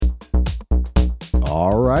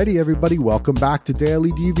Alrighty, everybody, welcome back to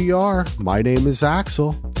Daily DVR. My name is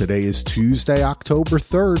Axel. Today is Tuesday, October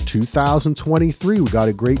 3rd, 2023. We got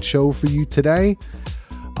a great show for you today.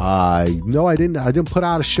 No, I didn't put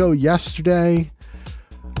out a show yesterday.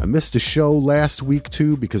 I missed a show last week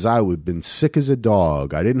too because I had been sick as a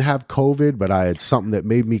dog. I didn't have COVID, but I had something that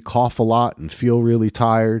made me cough a lot and feel really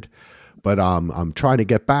tired. But I'm trying to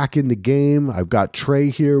get back in the game. I've got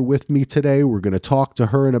Trae here with me today. We're going to talk to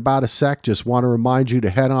her in about a sec. Just want to remind you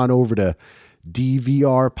to head on over to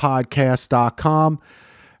dvrpodcast.com.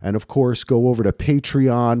 And, of course, go over to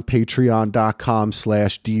Patreon,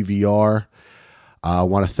 patreon.com/DVR. I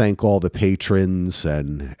want to thank all the patrons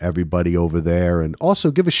and everybody over there. And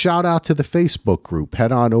also give a shout out to the Facebook group.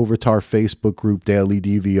 Head on over to our Facebook group, Daily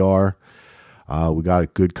DVR. We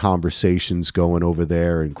got good conversations going over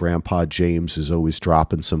there, and Grandpa James is always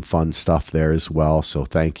dropping some fun stuff there as well. So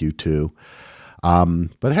thank you too.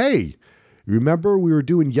 But hey, remember we were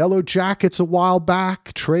doing Yellow Jackets a while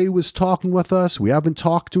back? Trae was talking with us. We haven't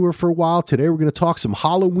talked to her for a while. Today we're going to talk some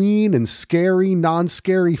Halloween and scary,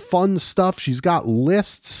 non-scary, fun stuff. She's got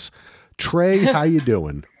lists. Trae, how you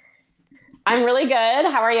doing? I'm really good.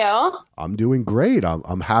 How are you? I'm doing great.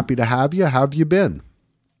 I'm happy to have you. How have you been?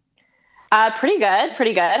 Pretty good.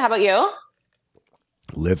 How about you?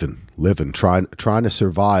 Living, trying to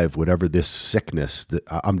survive whatever this sickness.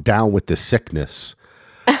 I'm down with the sickness.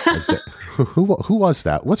 Who was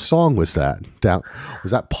that? What song was that?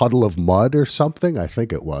 Was that Puddle of Mud or something? I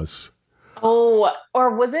think it was. Oh,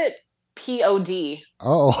 or was it POD?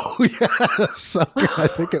 Oh, yes. I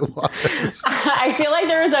think it was. I feel like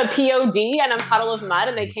there was a POD and a Puddle of Mud,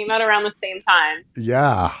 and they came out around the same time.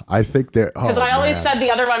 Yeah, I think they're... Because I always said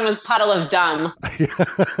the other one was Puddle of Dumb. So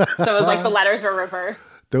it was like the letters were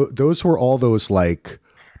reversed. Those were all those like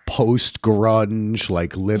post-grunge,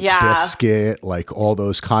 like Limp Bizkit, like all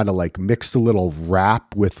those kind of like mixed a little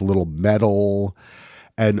rap with a little metal.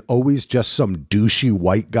 And always just some douchey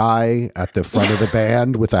white guy at the front of the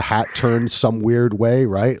band with a hat turned some weird way,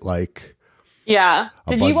 right? Like, yeah.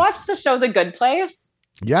 Did you watch the show The Good Place?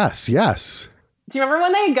 Yes. Do you remember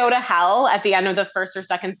when they go to hell at the end of the first or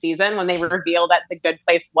second season when they reveal that The Good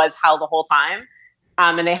Place was hell the whole time?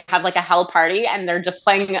 And they have like a hell party and they're just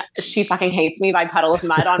playing She Fucking Hates Me by Puddle of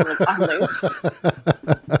Mud on loop.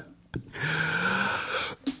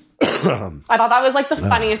 I thought that was like the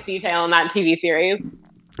funniest detail in that TV series.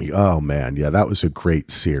 Oh man, yeah, that was a great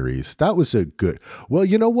series. That was a good. Well,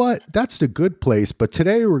 you know what? That's The Good Place, but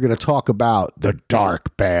today we're going to talk about The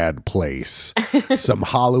Dark Bad Place. Some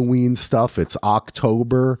Halloween stuff. It's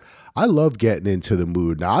October. I love getting into the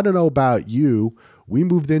mood. Now, I don't know about you. We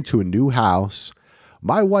moved into a new house.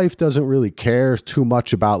 My wife doesn't really care too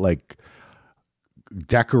much about like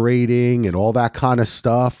decorating and all that kind of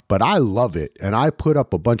stuff, but I love it. And I put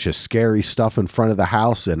up a bunch of scary stuff in front of the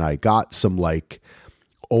house, and I got some like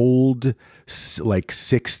old like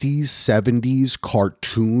 60s 70s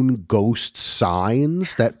cartoon ghost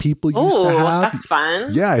signs that people used to have. That's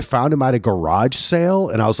fun. Yeah, I found them at a garage sale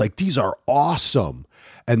and I was like, these are awesome.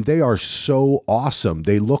 And they are so awesome.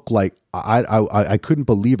 They look like I couldn't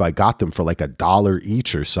believe I got them for like $1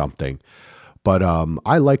 each or something. But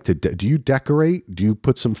I like to do you decorate? Do you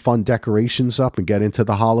put some fun decorations up and get into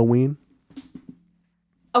the Halloween?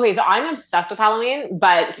 Okay, so I'm obsessed with Halloween,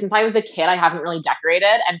 but since I was a kid, I haven't really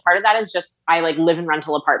decorated. And part of that is just I like live in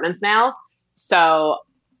rental apartments now. So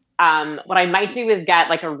what I might do is get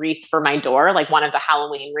like a wreath for my door, like one of the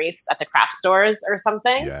Halloween wreaths at the craft stores or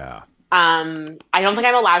something. Yeah. I don't think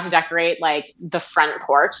I'm allowed to decorate like the front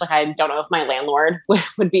porch. Like I don't know if my landlord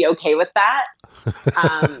would be okay with that.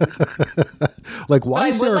 Like, why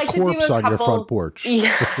is there a corpse on your front porch?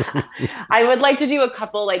 Yeah. I would like to do a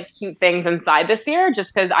couple like cute things inside this year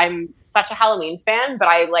just because I'm such a Halloween fan, but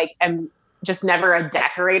I like am just never a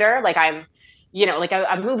decorator. Like I'm, like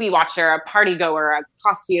a movie watcher, a party goer, a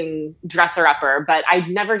costume dresser upper, but I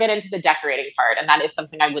never get into the decorating part. And that is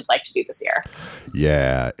something I would like to do this year.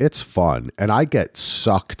 Yeah, it's fun. And I get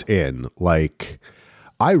sucked in. Like,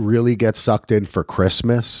 I really get sucked in for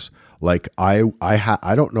Christmas. Like I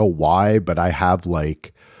don't know why, but I have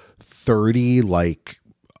like 30 like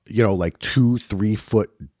 2-3 foot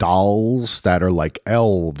dolls that are like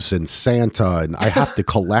elves and Santa, and I have to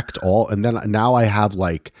collect all. And then now I have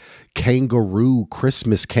like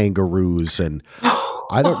Christmas kangaroos, and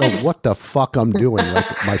I don't know what the fuck I'm doing.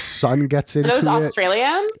 Like my son gets into it.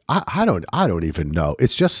 Australian? I don't even know.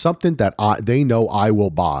 It's just something that they know I will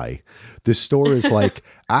buy. The store is like,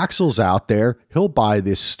 Axel's out there. He'll buy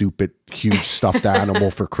this stupid, huge stuffed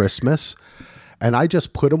animal for Christmas. And I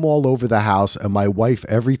just put them all over the house. And my wife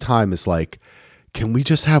every time is like, can we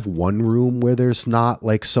just have one room where there's not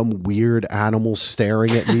like some weird animal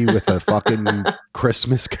staring at me with a fucking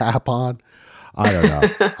Christmas cap on? I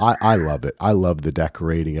don't know. I love it. I love the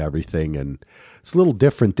decorating, everything. And it's a little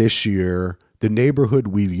different this year. The neighborhood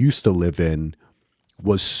we used to live in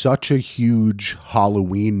was such a huge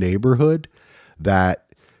Halloween neighborhood that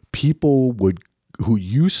people who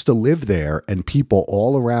used to live there and people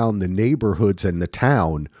all around the neighborhoods and the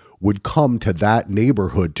town would come to that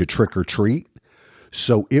neighborhood to trick or treat.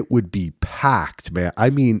 So it would be packed, man. I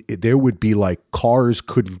mean, there would be like cars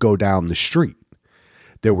couldn't go down the street.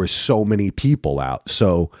 There were so many people out.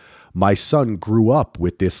 So my son grew up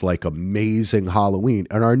with this like amazing Halloween.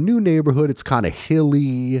 And our new neighborhood, it's kind of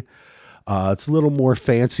hilly. It's a little more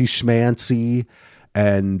fancy schmancy.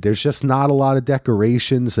 And there's just not a lot of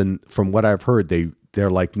decorations. And from what I've heard,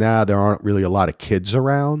 they're like, nah, there aren't really a lot of kids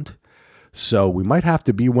around. So we might have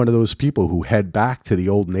to be one of those people who head back to the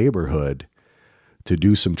old neighborhood to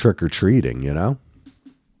do some trick-or-treating, you know?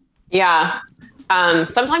 Yeah.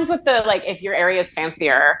 Sometimes with the, like, if your area is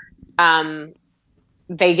fancier,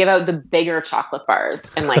 they give out the bigger chocolate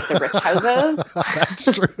bars in like the rich houses. That's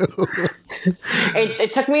true.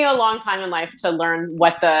 It took me a long time in life to learn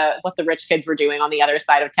what the rich kids were doing on the other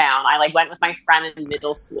side of town. I like went with my friend in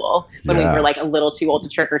middle school when we were like a little too old to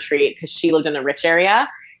trick or treat because she lived in a rich area,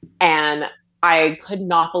 and I could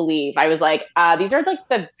not believe. I was like, these are like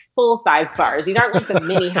the full size bars. These aren't like the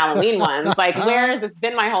mini Halloween ones. Like, where has this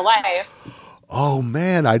been my whole life? Oh,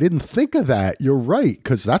 man, I didn't think of that. You're right,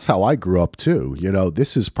 because that's how I grew up, too. You know,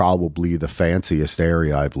 this is probably the fanciest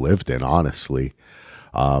area I've lived in, honestly.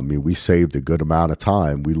 I mean, we saved a good amount of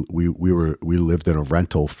time. We lived in a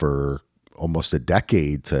rental for almost a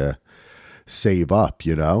decade to save up,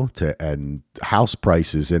 you know, and house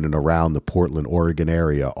prices in and around the Portland, Oregon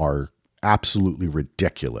area are absolutely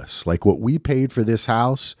ridiculous. Like what we paid for this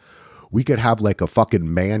house, we could have like a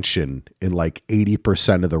fucking mansion in like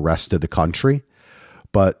 80% of the rest of the country.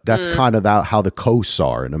 But that's kind of how the coasts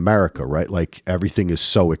are in America, right? Like everything is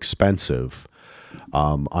so expensive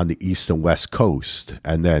on the East and West Coast.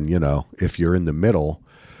 And then, you know, if you're in the middle,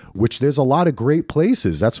 which there's a lot of great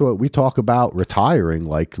places. That's what we talk about retiring.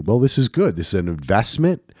 Like, well, this is good. This is an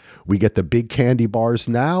investment. We get the big candy bars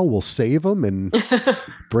now. We'll save them and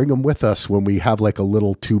bring them with us when we have like a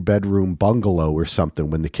little 2-bedroom bungalow or something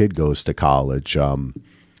when the kid goes to college.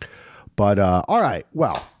 But all right.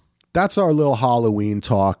 Well, that's our little Halloween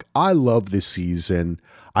talk. I love this season.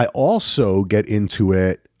 I also get into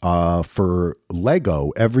it for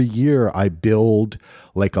Lego. Every year I build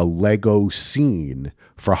like a Lego scene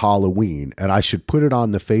for Halloween, and I should put it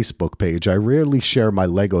on the Facebook page. I rarely share my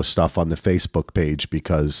Lego stuff on the Facebook page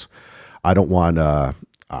because I don't want to,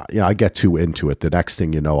 I get too into it. The next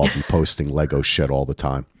thing you know, I'll be posting Lego shit all the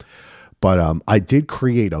time. But I did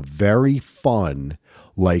create a very fun,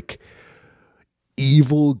 like,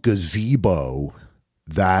 evil gazebo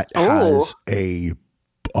that has a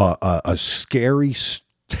scary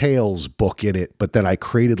tales book in it, but then I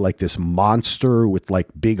created like this monster with like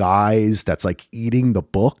big eyes that's like eating the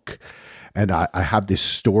book, and I have this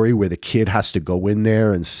story where the kid has to go in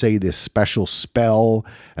there and say this special spell,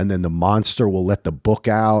 and then the monster will let the book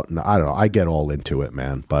out, and I don't know, I get all into it,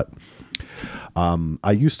 man. But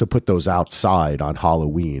I used to put those outside on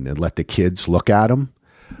Halloween and let the kids look at them,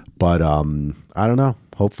 but I don't know,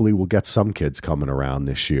 hopefully we'll get some kids coming around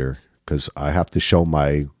this year because I have to show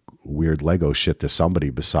my weird Lego shit to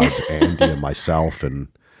somebody besides Andy and myself and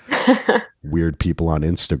weird people on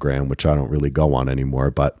Instagram, which I don't really go on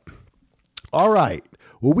anymore. But all right.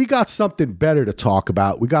 Well, we got something better to talk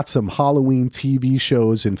about. We got some Halloween TV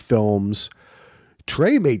shows and films.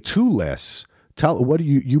 Trae made 2 lists.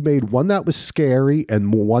 You made one that was scary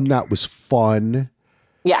and one that was fun.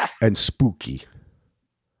 Yes. And spooky.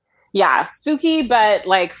 Yeah, spooky, but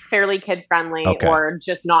like fairly kid friendly, or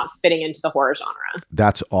just not fitting into the horror genre.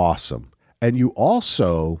 That's awesome. And you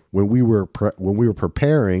also, when we were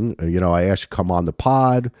preparing, you know, I asked you to come on the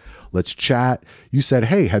pod, let's chat. You said,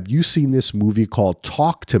 "Hey, have you seen this movie called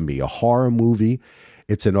Talk to Me, a horror movie?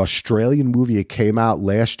 It's an Australian movie. It came out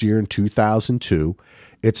last year in 2002.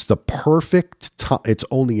 It's the perfect time. It's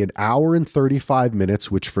only an hour and 35 minutes,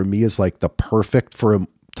 which for me is like the perfect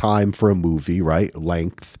time for a movie, right?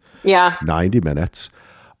 Length." Yeah. 90 minutes.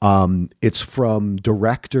 It's from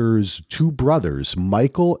directors, 2 brothers,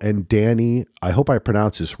 Michael and Danny. I hope I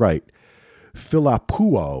pronounce this right.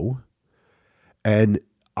 Philappuo. And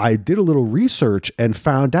I did a little research and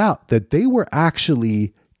found out that they were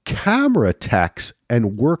actually camera techs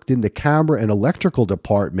and worked in the camera and electrical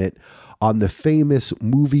department on the famous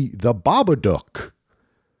movie The Babadook.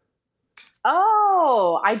 Oh,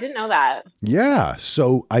 Oh, I didn't know that. Yeah.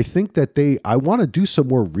 So I think that I want to do some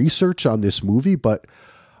more research on this movie, but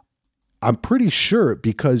I'm pretty sure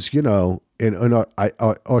because, you know, in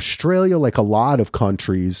Australia, like a lot of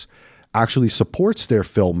countries, actually supports their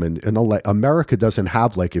film, and like America doesn't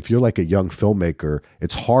have, like, if you're like a young filmmaker,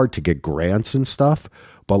 it's hard to get grants and stuff,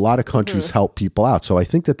 but a lot of countries help people out. So I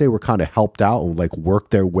think that they were kind of helped out and like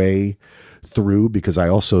worked their way through, because I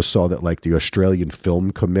also saw that like the Australian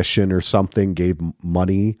Film Commission or something gave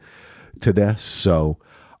money to this. So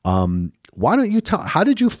why don't you tell, how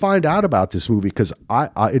did you find out about this movie? Because I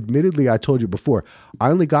admittedly, I told you before, I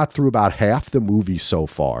only got through about half the movie so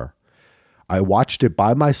far. I watched it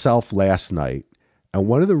by myself last night, and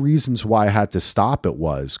one of the reasons why I had to stop it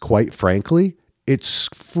was, quite frankly, it's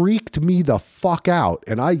freaked me the fuck out.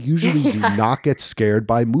 And I usually do not get scared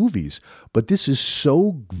by movies, but this is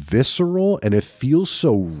so visceral and it feels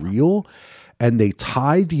so real. And they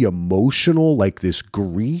tie the emotional, like this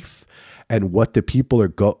grief and what the people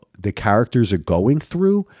the characters are going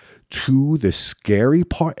through to the scary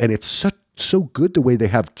part. And it's so good the way they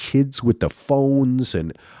have kids with the phones,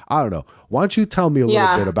 and I don't know. Why don't you tell me a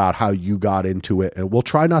little bit about how you got into it, and we'll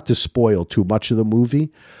try not to spoil too much of the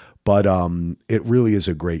movie, but it really is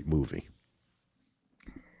a great movie.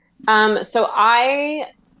 So I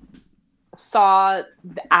saw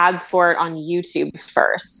the ads for it on YouTube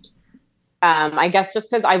first. I guess just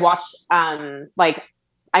because I watch like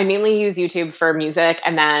I mainly use YouTube for music,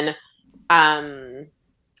 and then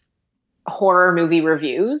horror movie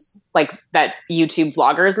reviews like that YouTube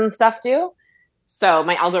vloggers and stuff do. So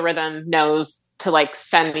my algorithm knows to like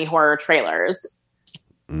send me horror trailers.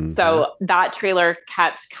 Mm-hmm. So that trailer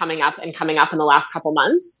kept coming up in the last couple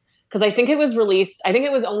months, because I think it was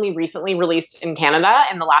only recently released in Canada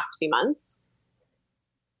in the last few months.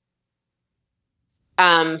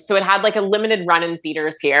 So it had like a limited run in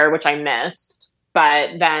theaters here, which I missed.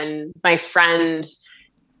 But then my friend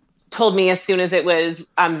told me as soon as it was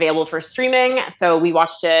available for streaming. So we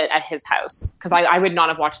watched it at his house, because I would not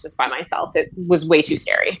have watched this by myself. It was way too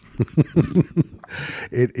scary.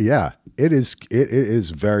 It is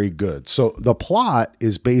very good. So the plot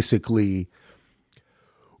is basically,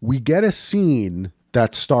 we get a scene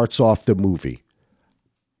that starts off the movie.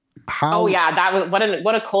 That was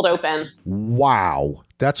what a cold open. Wow.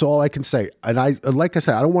 That's all I can say. And like I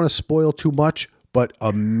said, I don't want to spoil too much, but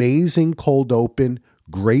amazing cold open.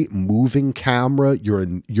 Great moving camera.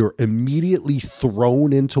 You're immediately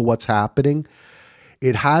thrown into what's happening.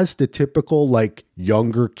 It has the typical like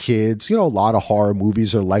younger kids, you know, a lot of horror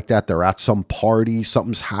movies are like that. They're at some party,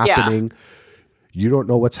 something's happening. Yeah. You don't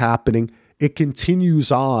know what's happening. It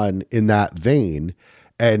continues on in that vein.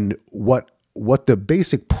 And what the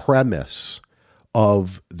basic premise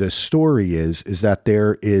of the story is that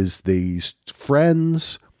there is these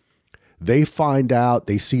friends, they find out,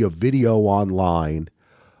 they see a video online,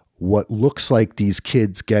 what looks like these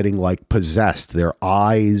kids getting like possessed, their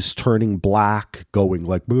eyes turning black, going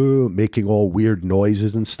like, making all weird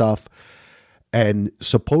noises and stuff. And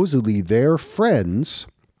supposedly their friends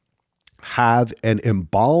have an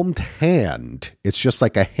embalmed hand. It's just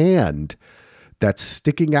like a hand that's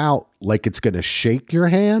sticking out like it's going to shake your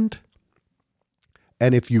hand.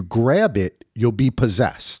 And if you grab it, you'll be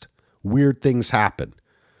possessed. Weird things happen.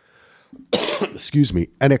 Excuse me.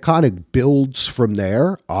 And it kind of builds from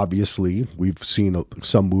there. Obviously, we've seen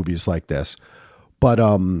some movies like this. But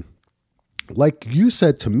like you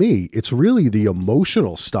said to me, it's really the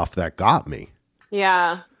emotional stuff that got me.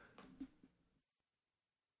 Yeah.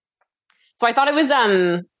 So I thought it was,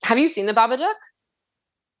 have you seen The Babadook?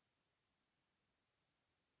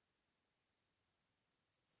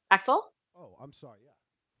 Axel? Oh, I'm sorry. Yeah.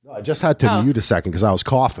 No, I just had to mute a second because I was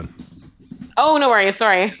coughing. Oh, no worries.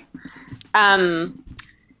 Sorry.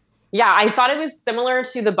 Yeah, I thought it was similar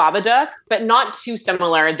to The Babadook, but not too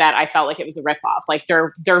similar that I felt like it was a ripoff. Like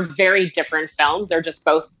they're very different films. They're just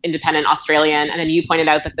both independent Australian. And then you pointed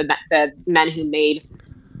out that the men who made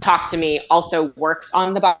Talk to Me also worked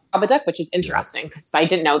on The Babadook, which is interesting because I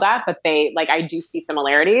didn't know that, but I do see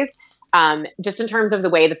similarities. Just in terms of the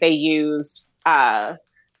way that they used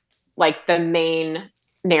like the main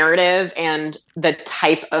narrative and the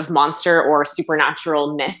type of monster or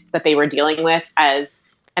supernaturalness that they were dealing with as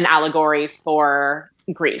an allegory for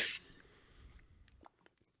grief.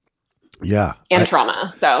 Yeah. And trauma.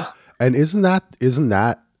 So, and isn't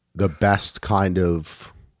that the best kind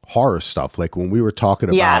of horror stuff? Like when we were talking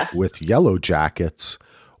about with Yellow Jackets,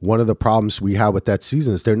 one of the problems we have with that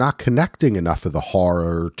season is they're not connecting enough of the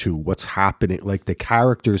horror to what's happening. Like the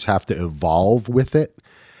characters have to evolve with it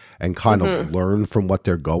and kind of learn from what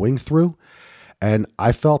they're going through. And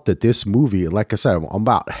I felt that this movie, like I said, I'm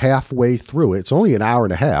about halfway through it. It's only an hour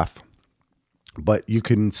and a half, but you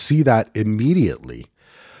can see that immediately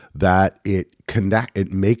that it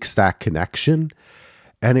makes that connection.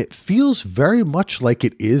 And it feels very much like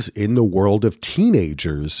it is in the world of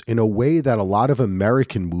teenagers in a way that a lot of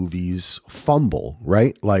American movies fumble,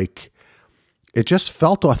 right? Like, it just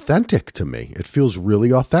felt authentic to me. It feels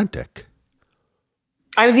really authentic.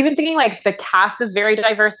 I was even thinking like the cast is very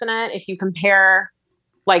diverse in it. If you compare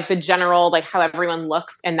like the general, like how everyone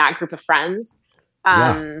looks in that group of friends,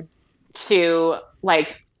 to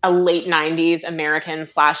like a late 90s American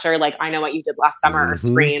slasher, like I Know What You Did Last Summer or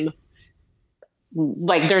Scream.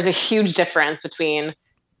 Like there's a huge difference between,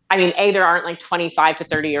 I mean, there aren't like 25 to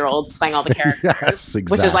 30-year-olds playing all the characters, yes,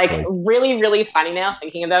 exactly. Which is like really, really funny now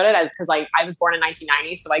thinking about it, as because like I was born in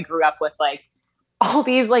 1990, so I grew up with like all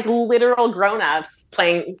these like literal grown-ups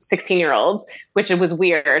playing 16-year-olds, which it was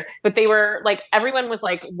weird. But they were like, everyone was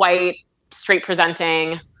like white, straight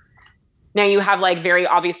presenting. Now you have like very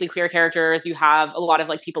obviously queer characters. You have a lot of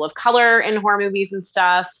like people of color in horror movies and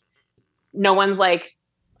stuff. No one's like,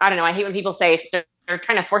 I don't know. I hate when people say they're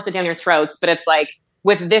trying to force it down your throats, but it's like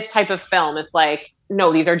with this type of film, it's like,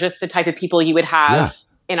 no, these are just the type of people you would have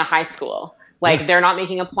in a high school. Like they're not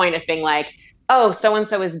making a point of being like, oh,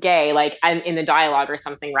 so-and-so is gay, like in the dialogue or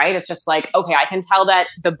something, right? It's just like, okay, I can tell that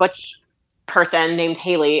the butch person named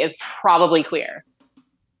Haley is probably queer.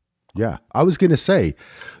 Yeah, I was going to say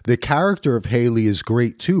the character of Haley is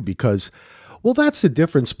great too, because, well, that's the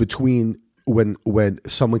difference between when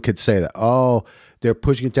someone could say that, oh, they're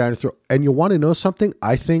pushing it down your throat. And you want to know something?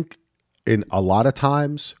 I think in a lot of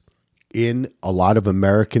times in a lot of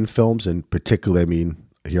American films, and particularly, I mean,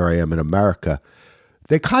 here I am in America,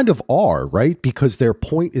 they kind of are, right? Because their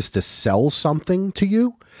point is to sell something to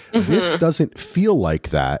you. This doesn't feel like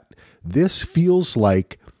that. This feels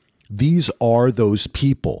like these are those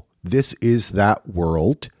people. This is that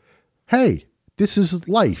world. Hey, this is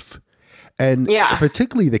life. And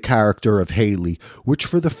particularly the character of Haley, which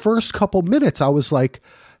for the first couple minutes, I was like,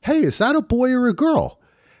 hey, is that a boy or a girl?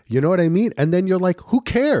 You know what I mean? And then you're like, who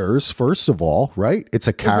cares, first of all, right? It's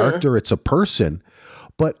a character, it's a person.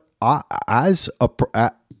 But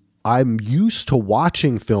I'm used to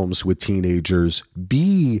watching films with teenagers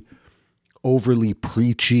be overly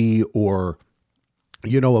preachy, or,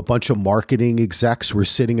 you know, a bunch of marketing execs were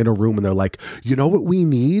sitting in a room and they're like, you know what we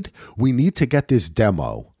need? We need to get this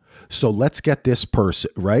demo. So let's get this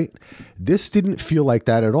person, right? This didn't feel like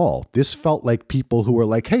that at all. This felt like people who were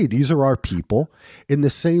like, hey, these are our people, in the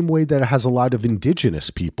same way that it has a lot of indigenous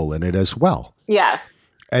people in it as well. Yes.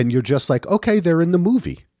 And you're just like, okay, they're in the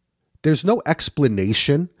movie. There's no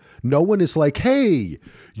explanation. No one is like, hey,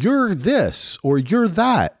 you're this or you're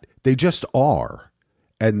that. They just are.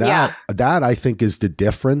 And that I think is the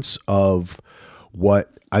difference of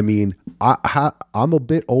what, I mean, I'm a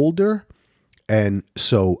bit older, and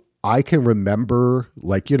so I can remember,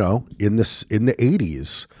 like, you know, in the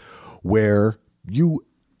 80s where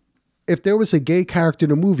if there was a gay character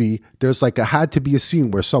in a movie, there's like had to be a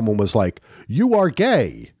scene where someone was like, you are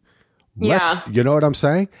gay. You know what I'm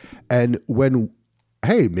saying? And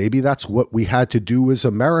hey, maybe that's what we had to do as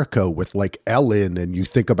America with like Ellen, and you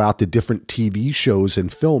think about the different TV shows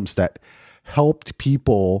and films that helped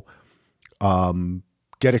people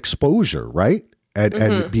get exposure, right?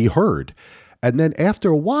 And be heard. And then after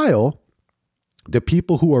a while, the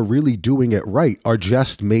people who are really doing it right are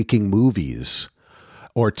just making movies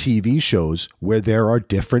or TV shows where there are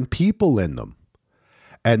different people in them.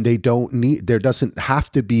 And there doesn't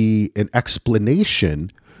have to be an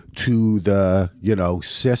explanation to the, you know,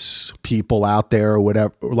 cis people out there or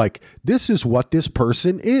whatever. Like, this is what this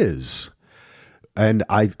person is. And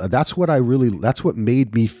that's what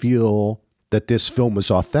made me feel that this film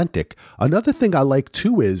was authentic. Another thing I like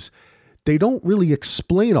too is they don't really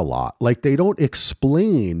explain a lot. Like, they don't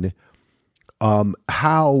explain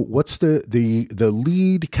what's the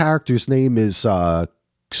lead character's name is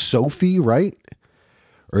Sophie, right?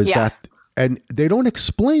 Or is that, and they don't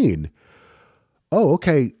explain, oh,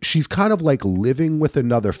 okay, she's kind of like living with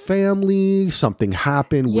another family. Something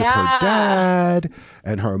happened with her dad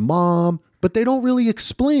and her mom, but they don't really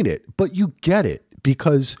explain it. But you get it,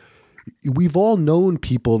 because we've all known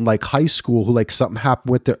people in like high school who, like, something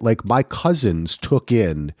happened with their, like, my cousins took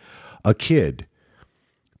in a kid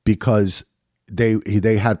because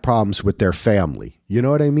they had problems with their family. You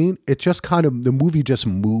know what I mean? It just kind of, the movie just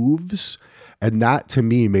moves. And that, to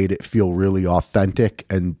me, made it feel really authentic.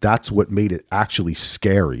 And that's what made it actually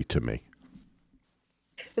scary to me.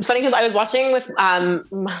 It's funny because I was watching with one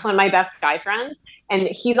of my best guy friends, and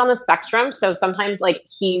he's on the spectrum. So sometimes like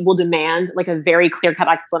he will demand like a very clear cut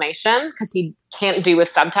explanation because he can't do with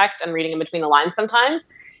subtext and reading in between the lines sometimes.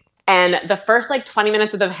 And the first like 20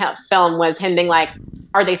 minutes of the film was him being like,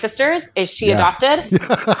 are they sisters? Is she adopted?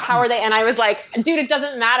 How are they? And I was like, dude, it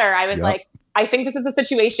doesn't matter. I was like, I think this is a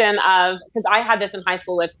situation of, because I had this in high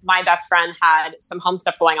school with my best friend had some home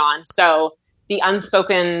stuff going on. So the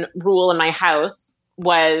unspoken rule in my house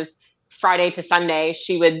was Friday to Sunday,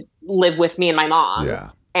 she would live with me and my mom.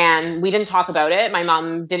 Yeah. And we didn't talk about it. My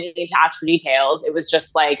mom didn't need to ask for details. It was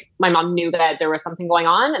just like, my mom knew that there was something going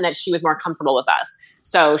on and that she was more comfortable with us.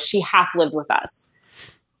 So she half lived with us.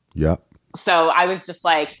 Yep. So I was just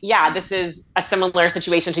like, yeah, this is a similar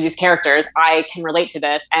situation to these characters. I can relate to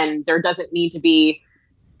this, and there doesn't need to be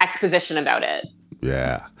exposition about it.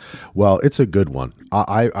 Yeah. Well, it's a good one.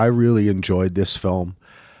 I really enjoyed this film.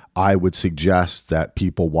 I would suggest that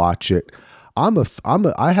people watch it. I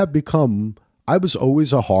was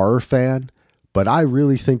always a horror fan, but I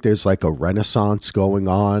really think there's like a renaissance going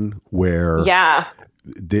on where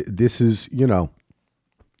this is,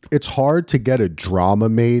 it's hard to get a drama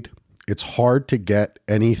made. It's hard to get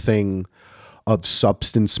anything of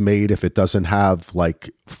substance made if it doesn't have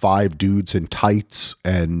like 5 dudes in tights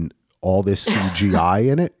and all this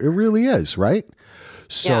CGI in it. It really is, right?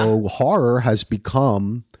 So horror has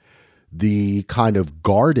become the kind of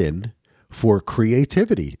garden for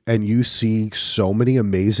creativity. And you see so many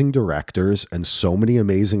amazing directors and so many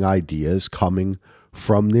amazing ideas coming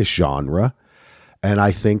from this genre. And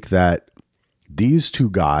I think that these 2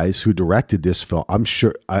 guys who directed this film, I'm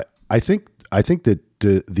sure, I think that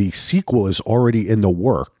the sequel is already in the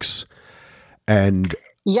works. And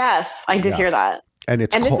yes, I did hear that. And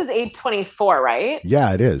this is A24, right?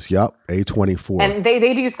 Yeah, it is. Yep. A24. And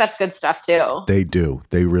they do such good stuff too. They do.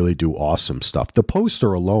 They really do awesome stuff. The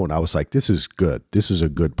poster alone, I was like, this is good. This is a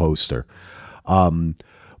good poster. But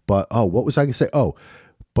what was I going to say?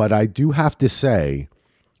 But I do have to say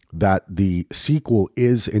that the sequel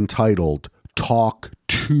is entitled Talk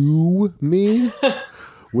to Me,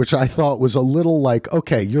 which I thought was a little like,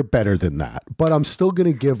 okay, you're better than that. But I'm still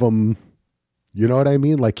going to give them, you know what I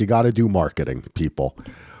mean? Like, you got to do marketing, people.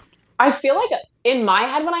 I feel like in my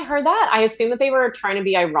head when I heard that, I assumed that they were trying to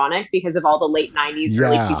be ironic because of all the late 90s,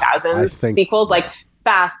 early 2000s sequels, like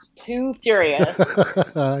Fast, Too Furious.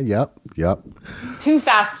 Yep. Too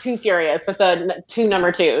Fast, Too Furious with the 2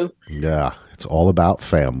 number 2s. Yeah, it's all about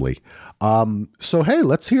family. So, hey,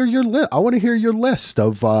 let's hear your list. I want to hear your list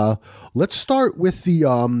of, let's start with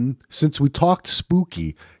the, since we talked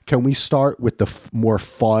spooky, can we start with the more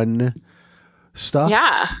fun stuff?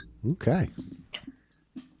 Yeah. Okay.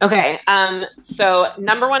 So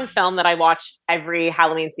number 1 film that I watch every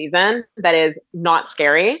Halloween season that is not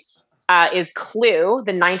scary, is Clue,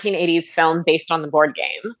 the 1980s film based on the board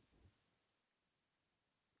game.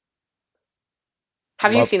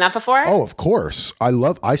 Have you seen that before? Oh, of course.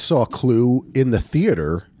 I saw Clue in the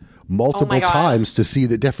theater multiple times to see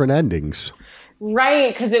the different endings.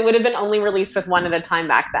 Right, because it would have been only released with 1 at a time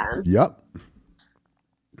back then. Yep.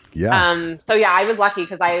 Yeah. So yeah, I was lucky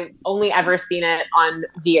because I've only ever seen it on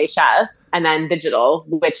VHS and then digital,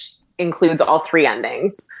 which includes all 3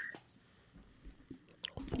 endings.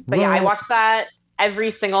 But yeah, I watched that every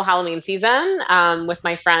single Halloween season with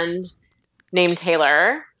my friend named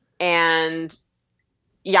Taylor. And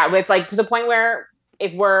yeah, it's like to the point where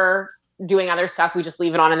if we're doing other stuff, we just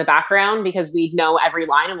leave it on in the background because we know every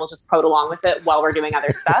line and we'll just quote along with it while we're doing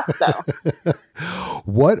other stuff. So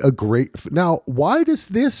what a great, now, why does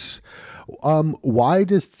this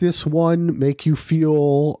one make you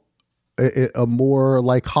feel a more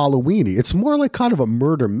like Halloween-y? It's more like kind of a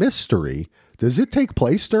murder mystery. Does it take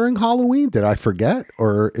place during Halloween? Did I forget?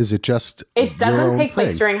 Or is it just, it doesn't take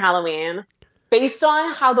place during Halloween. Based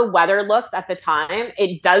on how the weather looks at the time,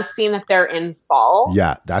 it does seem that they're in fall.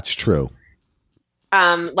 Yeah, that's true.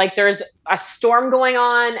 Like there's a storm going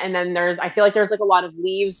on, and then I feel like there's like a lot of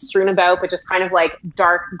leaves strewn about, but just kind of like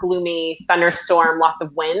dark, gloomy thunderstorm, lots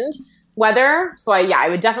of wind weather. So I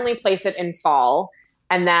would definitely place it in fall.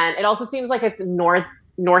 And then it also seems like it's north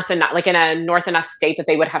enough, like in a north enough state that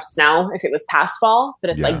they would have snow if it was past fall, but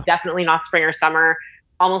it's like definitely not spring or summer.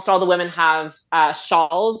 Almost all the women have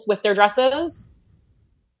shawls with their dresses.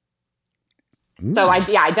 So I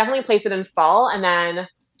definitely place it in fall. And then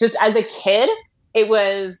just as a kid, it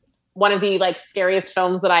was one of the like scariest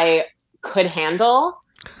films that I could handle.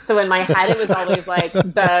 So in my head, it was always like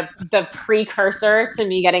the precursor to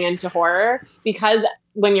me getting into horror, because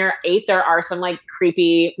when you're 8, there are some like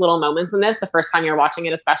creepy little moments in this, the first time you're watching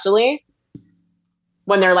it, especially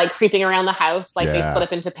when they're like creeping around the house, like they split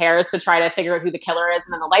up into pairs to try to figure out who the killer is,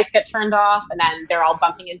 and then the lights get turned off, and then they're all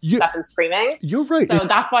bumping into stuff and screaming. You're right. So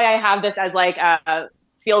that's why I have this as like a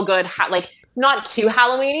feel good, like not too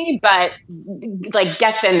Halloweeny, but like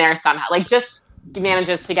gets in there somehow, like just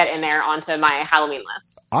manages to get in there onto my Halloween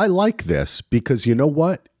list. I like this because you know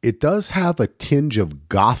what? It does have a tinge of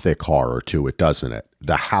gothic horror to it, doesn't it?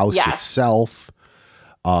 The house itself,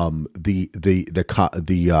 there's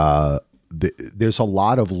a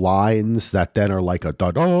lot of lines that then are like a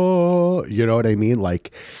da-da, you know what I mean?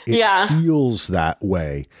 Like it feels that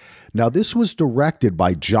way. Now, this was directed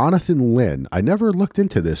by Jonathan Lynn. I never looked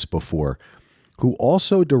into this before, who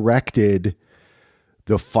also directed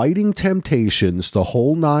The Fighting Temptations, The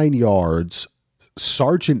Whole Nine Yards,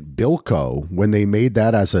 Sergeant Bilko, when they made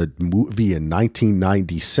that as a movie in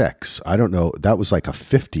 1996. I don't know. That was like a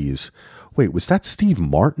 50s. Wait, was that Steve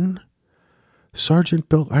Martin? Sergeant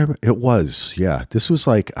Bilko? It was, yeah. This was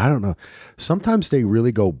like, I don't know. Sometimes they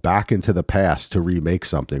really go back into the past to remake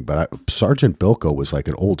something, but Sergeant Bilko was like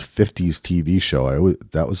an old 50s TV show.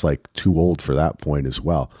 That was like too old for that point as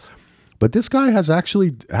well. But this guy has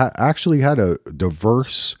actually had a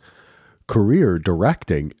diverse career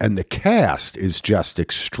directing, and the cast is just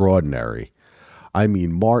extraordinary. I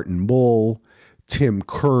mean, Martin Mull, Tim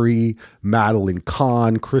Curry, Madeline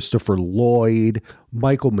Kahn, Christopher Lloyd,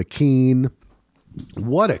 Michael McKean.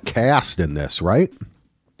 What a cast in this, right?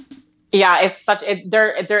 Yeah, it's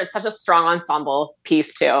they're such a strong ensemble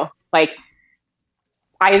piece too. Like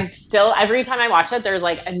every time I watch it, there's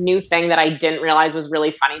like a new thing that I didn't realize was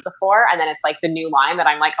really funny before. And then it's like the new line that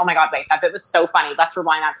I'm like, oh my God, wait, that bit was so funny. Let's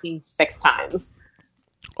rewind that scene 6 times.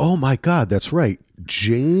 Oh my God, that's right.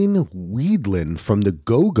 Jane Wiedlin from the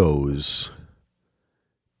Go-Go's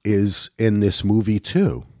is in this movie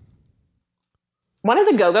too. One of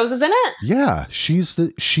the Go-Go's is in it? Yeah, she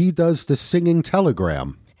does the singing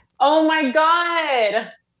telegram. Oh my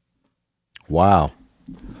God. Wow.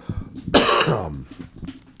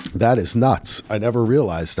 That is nuts. I never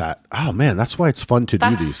realized that. Oh man, that's why it's fun to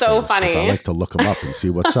do these so things. Funny. I like to look them up and see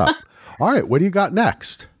what's up. All right, what do you got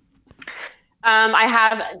next? I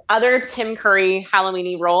have other Tim Curry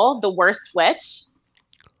Halloweeny role, The Worst Witch.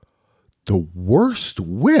 The Worst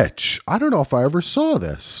Witch? I don't know if I ever saw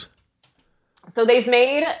this. So they've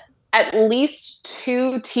made at least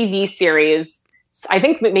 2 TV series. I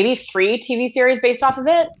think maybe 3 TV series based off of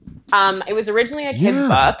it. It was originally a kid's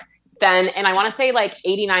book. Then, and I want to say like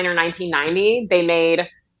 89 or 1990, they made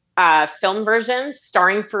a film version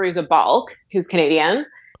starring Fairuza Balk, who's Canadian.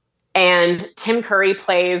 And Tim Curry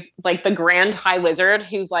plays like the Grand High Wizard,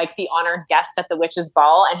 who's like the honored guest at the witch's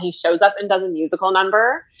ball. And he shows up and does a musical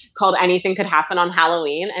number called Anything Could Happen on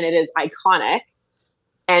Halloween. And it is iconic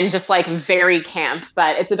and just like very camp.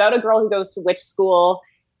 But it's about a girl who goes to witch school.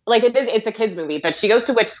 Like it's a kid's movie, but she goes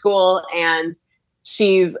to witch school and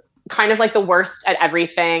she's kind of like the worst at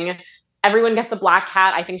everything. Everyone gets a black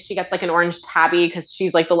cat. I think she gets like an orange tabby because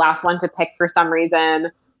she's like the last one to pick for some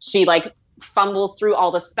reason. She like fumbles through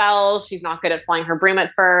all the spells. She's not good at flying her broom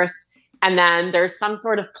at first. And then there's some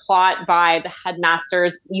sort of plot by the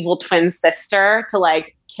headmaster's evil twin sister to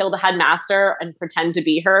like kill the headmaster and pretend to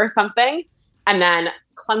be her or something. And then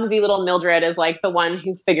clumsy little Mildred is like the one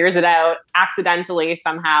who figures it out accidentally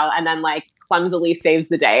somehow and then like clumsily saves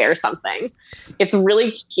the day or something. It's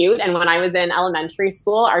really cute. And when I was in elementary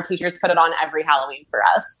school, our teachers put it on every Halloween for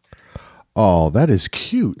us. Oh, that is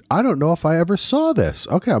cute. I don't know if I ever saw this.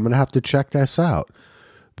 Okay, I'm going to have to check this out.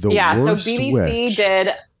 So BBC Witch. did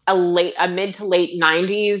a mid to late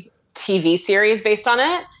 90s TV series based on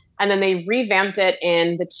it. And then they revamped it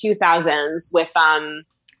in the 2000s with,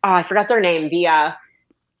 I forgot their name.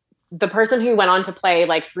 The person who went on to play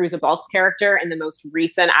like Fairuza Balk's character in the most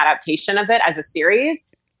recent adaptation of it as a series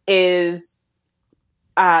is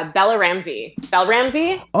Bella Ramsey. Belle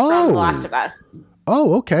Ramsey from The Last of Us.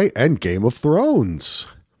 Oh, okay. And Game of Thrones.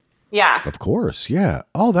 Yeah. Of course. Yeah.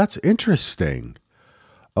 Oh, that's interesting.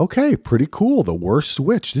 Okay. Pretty cool. The Worst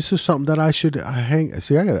Witch. This is something that I should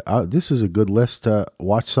this is a good list to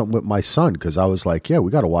watch something with my son. Cause I was like, yeah,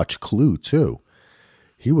 we got to watch Clue too.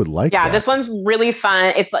 He would like that. This one's really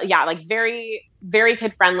fun. It's like very, very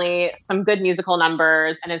kid friendly, some good musical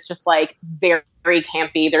numbers. And it's just like very, very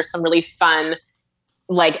campy. There's some really fun,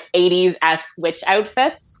 like 80s-esque witch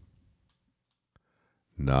outfits.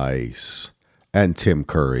 Nice. And Tim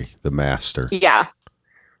Curry, the master. Yeah.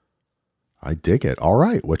 I dig it. All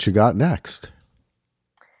right. What you got next?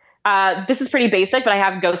 This is pretty basic, but I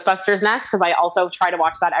have Ghostbusters next because I also try to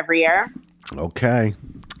watch that every year. Okay.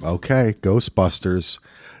 Ghostbusters.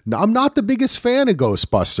 Now, I'm not the biggest fan of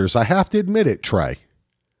Ghostbusters. I have to admit it, Trae.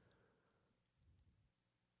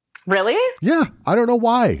 Really? Yeah, I don't know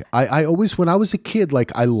why. I always, when I was a kid,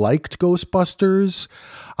 like I liked Ghostbusters.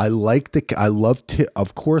 I loved,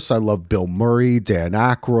 of course, I love Bill Murray, Dan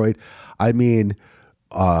Aykroyd. I mean,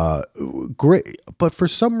 great. But for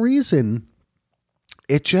some reason,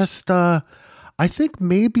 it just, I think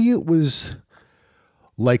maybe it was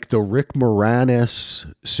like the Rick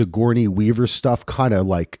Moranis, Sigourney Weaver stuff, kind of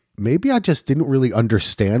like, maybe I just didn't really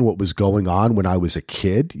understand what was going on when I was a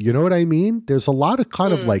kid. You know what I mean? There's a lot of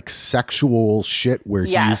kind of like sexual shit where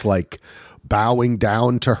he's like bowing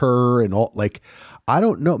down to her and all, like, I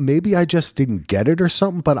don't know. Maybe I just didn't get it or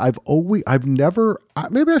something, but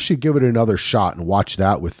maybe I should give it another shot and watch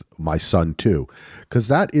that with my son too. Cause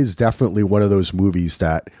that is definitely one of those movies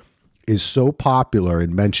that is so popular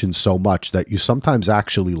and mentioned so much that you sometimes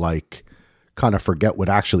actually like kind of forget what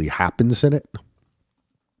actually happens in it.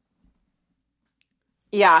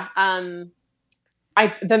 Yeah. I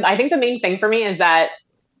think the main thing for me is that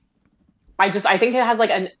I think it has like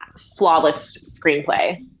a flawless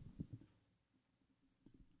screenplay.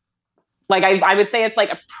 Like I would say it's like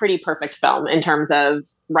a pretty perfect film in terms of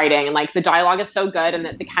writing, and like the dialogue is so good,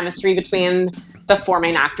 and the chemistry between the four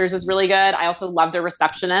main actors is really good. I also love the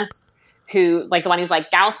receptionist, who, like, the one who's like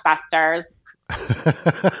Ghostbusters.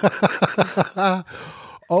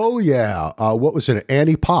 Oh yeah. What was it?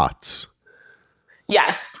 Annie Potts.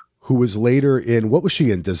 Yes. Who was later in, what was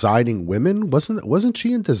she in? Designing Women? Wasn't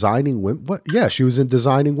she in Designing Women? What? Yeah, she was in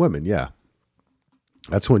Designing Women. Yeah.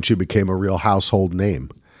 That's when she became a real household name.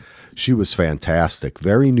 She was fantastic.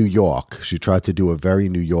 Very New York. She tried to do a very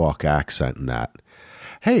New York accent in that.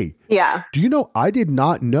 Hey. Yeah. Do you know, I did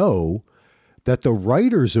not know that the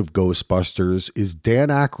writers of Ghostbusters is Dan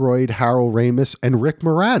Aykroyd, Harold Ramis, and Rick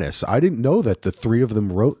Moranis. I didn't know that the three of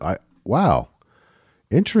them wrote. Wow.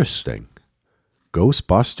 Interesting.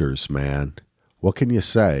 Ghostbusters, man. What can you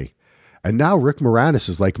say? And now Rick Moranis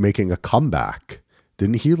is like making a comeback.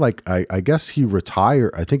 Didn't he, like, I guess he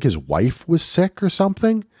retired. I think his wife was sick or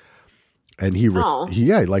something. And he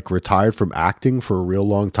retired from acting for a real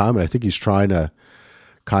long time. And I think he's trying to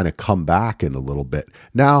kind of come back in a little bit.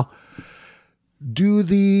 Now, do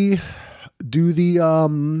the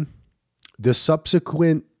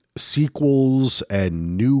subsequent sequels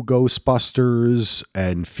and new Ghostbusters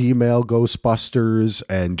and female Ghostbusters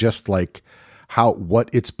and just like what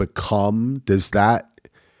it's become, does that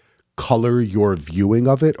color your viewing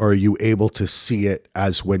of it, or are you able to see it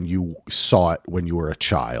as when you saw it when you were a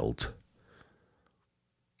child?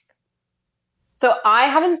 So I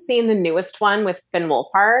haven't seen the newest one with Finn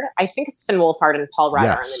Wolfhard. I think it's Finn Wolfhard and Paul Rudd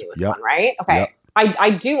are in the newest one, right? Okay. Yep. I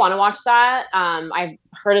do want to watch that. I've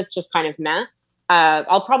heard it's just kind of meh.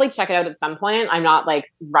 I'll probably check it out at some point. I'm not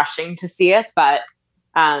like rushing to see it, but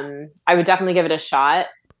I would definitely give it a shot.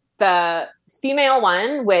 The female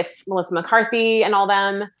one with Melissa McCarthy and all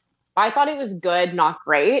them, I thought it was good, not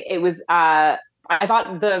great. It was, I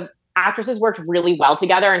thought the actresses worked really well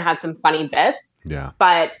together and had some funny bits. Yeah.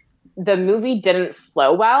 But the movie didn't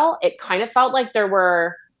flow well. It kind of felt like there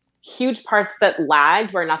were huge parts that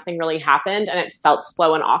lagged where nothing really happened, and it felt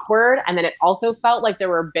slow and awkward. And then it also felt like there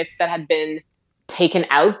were bits that had been taken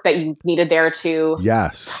out that you needed there to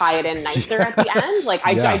tie it in nicer at the end. Like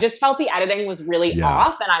I just felt the editing was really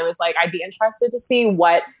off, and I was like, I'd be interested to see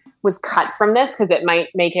what was cut from this, because it might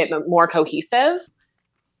make it more cohesive.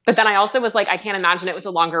 But then I also was like, I can't imagine it with a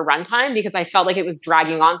longer runtime, because I felt like it was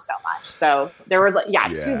dragging on so much. So there was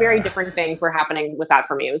two very different things were happening with that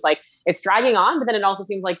for me. It was like, it's dragging on, but then it also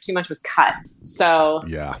seems like too much was cut. So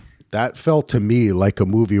yeah, that felt to me like a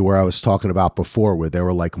movie where I was talking about before, where there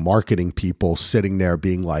were like marketing people sitting there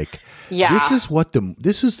being like, this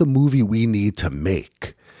is the movie we need to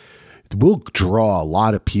make. We'll draw a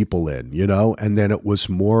lot of people in, you know? And then it was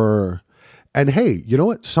more. And hey, you know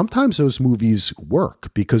what? Sometimes those movies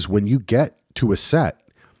work, because when you get to a set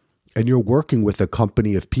and you're working with a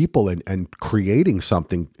company of people and creating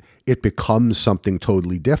something, it becomes something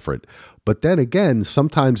totally different. But then again,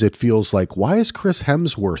 sometimes it feels like, why is Chris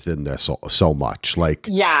Hemsworth in this so much? Like,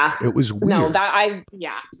 it was weird.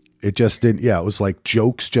 It just didn't. Yeah, it was like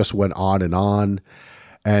jokes just went on.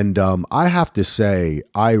 And I have to say,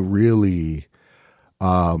 I really.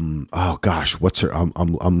 Oh gosh, what's her?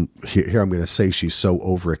 I'm here. I'm going to say she's so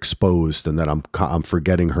overexposed, and then I'm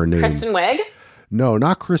forgetting her name. Kristen Wiig? No,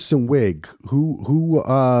 not Kristen Wiig. Who?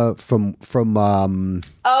 From.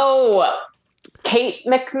 Oh, Kate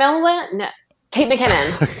McMillan. No, Kate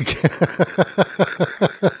McKinnon.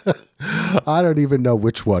 I don't even know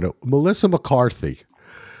which one. Melissa McCarthy.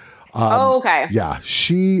 Okay. Yeah,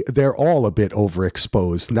 they're all a bit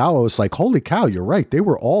overexposed. Now I was like, holy cow, you're right. They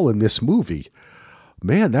were all in this movie.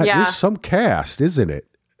 Man, that is some cast, isn't it?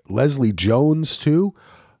 Leslie Jones too.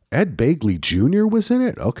 Ed Begley Jr. was in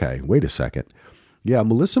it? Okay, wait a second. Yeah,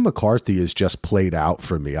 Melissa McCarthy is just played out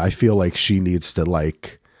for me. I feel like she needs to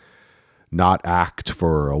like not act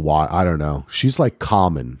for a while. I don't know. She's like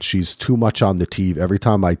Common. She's too much on the TV. Every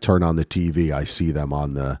time I turn on the TV, I see them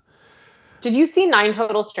on the... Did you see Nine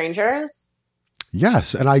Total Strangers?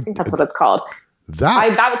 Yes, and I think that's what it's called.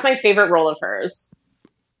 That was my favorite role of hers.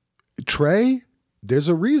 Trae, there's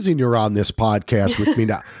a reason you're on this podcast with me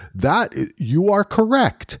now. That you are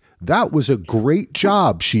correct. That was a great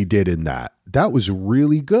job she did in that. That was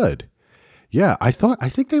really good. Yeah, I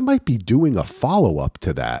think they might be doing a follow-up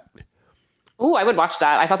to that. Ooh, I would watch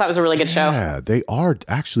that. I thought that was a really good show. Yeah, they are.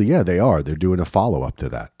 Actually, yeah, they are. They're doing a follow-up to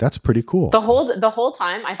that. That's pretty cool. The whole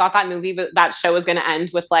time I thought that show was going to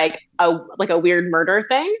end with like a weird murder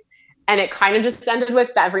thing. And it kind of just ended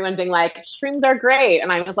with everyone being like, streams are great.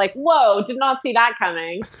 And I was like, whoa, did not see that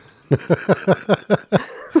coming.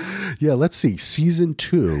 Yeah, let's see. Season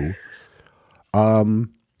 2.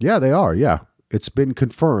 Yeah, they are. Yeah, it's been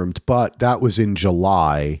confirmed, but that was in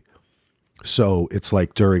July. So it's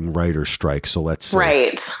like during writer strike. So let's see.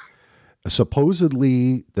 Right.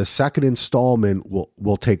 Supposedly the second installment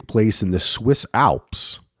will take place in the Swiss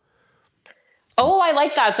Alps. Oh, I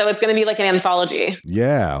like that. So it's going to be like an anthology.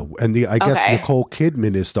 Yeah. And I guess Nicole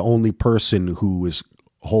Kidman is the only person who is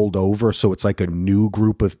holed over. So it's like a new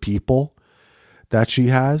group of people that she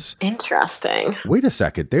has. Interesting. Wait a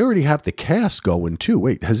second. They already have the cast going too.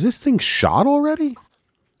 Wait, has this thing shot already?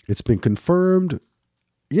 It's been confirmed.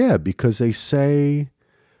 Yeah, because they say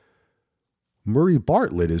Murray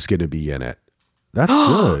Bartlett is going to be in it. That's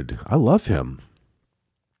good. I love him.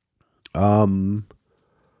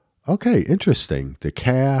 Okay, interesting. The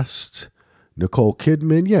cast, Nicole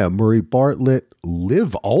Kidman, yeah, Murray Bartlett,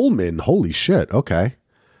 Liv Ullmann. Holy shit. Okay.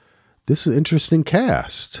 This is an interesting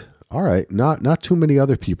cast. All right. Not too many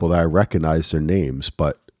other people that I recognize their names,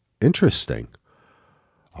 but interesting.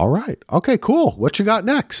 All right. Okay, cool. What you got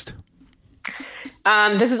next?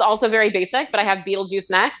 This is also very basic, but I have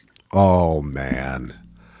Beetlejuice next. Oh, man.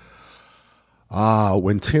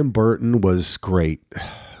 When Tim Burton was great.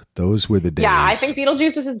 Those were the days. Yeah, I think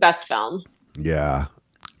Beetlejuice is his best film. Yeah.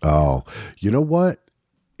 Oh, you know what?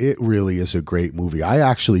 It really is a great movie. I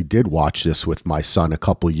actually did watch this with my son a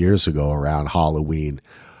couple years ago around Halloween.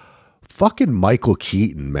 Fucking Michael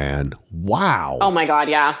Keaton, man. Wow. Oh my God,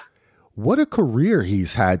 yeah. What a career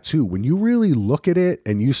he's had too. When you really look at it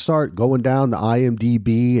and you start going down the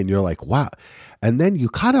IMDb and you're like, wow. And then you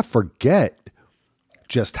kind of forget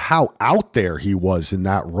just how out there he was in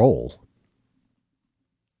that role.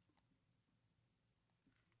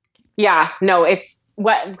 Yeah, no,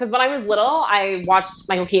 because when I was little, I watched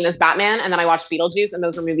Michael Keaton as Batman, and then I watched Beetlejuice, and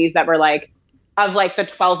those were movies that were like, of like the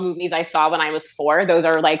 12 movies I saw when I was 4, those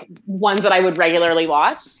are like ones that I would regularly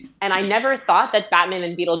watch. And I never thought that Batman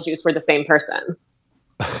and Beetlejuice were the same person.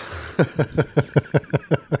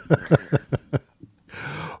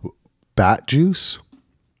 Bat Juice?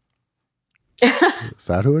 Is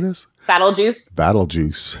that who it is? Battlejuice.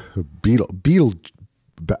 Battlejuice. Beetle.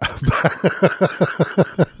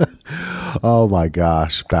 Oh my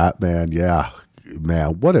gosh, Batman. Yeah,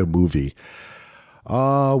 man, what a movie.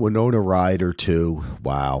 Winona Ryder too.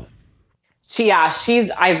 Wow. I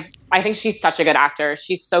think she's such a good actor.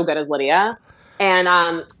 She's so good as Lydia. And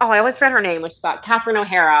I always forget her name, which is Catherine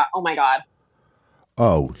O'Hara. Oh my God.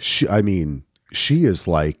 Oh, she is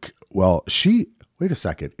like, wait a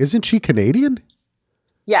second. Isn't she Canadian?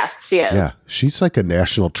 Yes, she is. Yeah. She's like a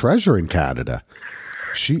national treasure in Canada.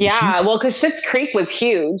 Because Schitt's Creek was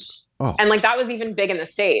huge. Oh. And like that was even big in the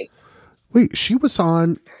States. Wait, she was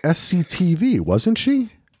on SCTV, wasn't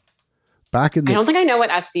she? I don't think I know what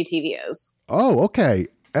SCTV is. Oh, okay.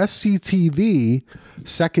 SCTV,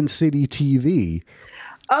 Second City TV.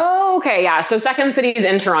 Oh, okay. Yeah. So Second City is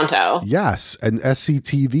in Toronto. Yes. And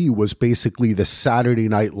SCTV was basically the Saturday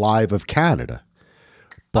Night Live of Canada.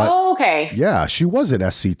 But, okay. Yeah, she was in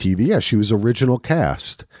SCTV. Yeah, she was original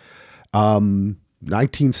cast.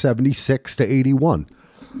 1976 to 81.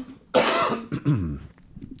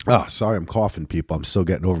 Oh, sorry, I'm coughing, people. I'm still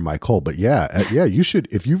getting over my cold. But yeah, you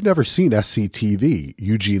should. If you've never seen SCTV,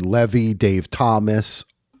 Eugene Levy, Dave Thomas,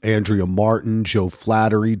 Andrea Martin, Joe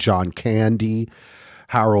Flattery, John Candy,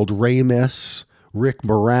 Harold Ramis, Rick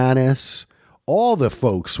Moranis, all the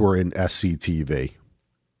folks were in SCTV.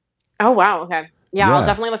 Oh, wow. Okay. Yeah, I'll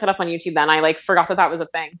definitely look it up on YouTube then. I forgot that was a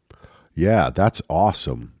thing. Yeah, that's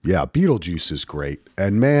awesome. Yeah, Beetlejuice is great.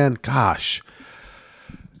 And man, gosh.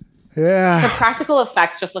 Yeah. The practical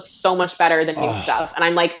effects just look so much better than new stuff. And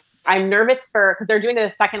I'm nervous because they're doing the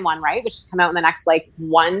second one, right? Which should come out in the next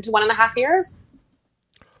 1 to 1.5 years.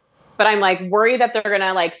 But I'm worried that they're going to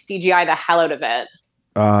CGI the hell out of it.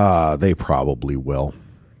 They probably will.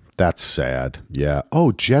 That's sad. Yeah.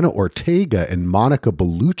 Oh, Jenna Ortega and Monica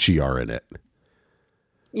Bellucci are in it.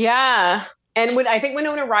 Yeah. And I think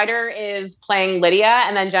Winona Ryder is playing Lydia,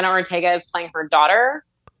 and then Jenna Ortega is playing her daughter.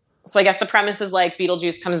 So I guess the premise is like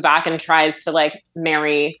Beetlejuice comes back and tries to like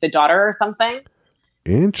marry the daughter or something.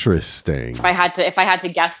 Interesting. If I had to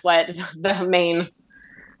guess what the main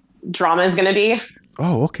drama is going to be.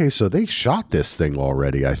 Oh, okay. So they shot this thing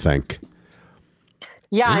already, I think.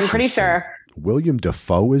 Yeah, I'm pretty sure. William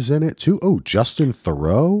Dafoe is in it too. Oh, Justin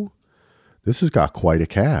Theroux. This has got quite a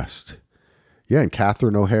cast. Yeah, and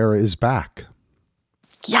Catherine O'Hara is back.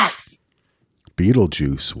 Yes.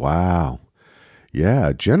 Beetlejuice. Wow.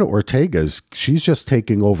 Yeah, Jenna Ortega's, she's just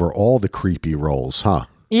taking over all the creepy roles, huh?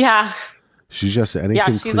 Yeah. She's just anything Yeah,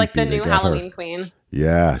 creepy. she's like the new Halloween her. queen.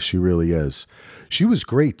 Yeah, she really is. She was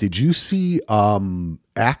great. Did you see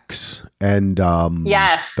X and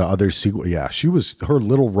yes, the other sequel? Yeah, her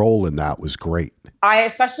little role in that was great.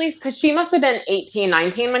 Especially because she must have been 18,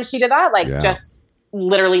 19 when she did that, just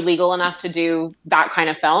literally legal enough to do that kind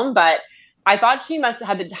of film. But I thought she must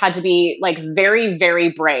have had to be like very, very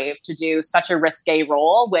brave to do such a risque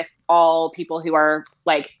role with all people who are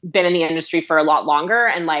like been in the industry for a lot longer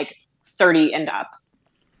and like 30 and up.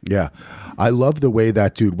 Yeah. I love the way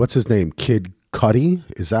that dude, what's his name? Kid Cudi?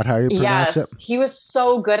 Is that how you pronounce it? He was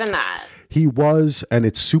so good in that. He was, and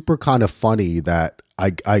it's super kind of funny that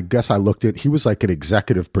I guess I looked at, he was like an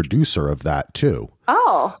executive producer of that too.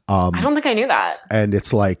 Oh, I don't think I knew that. And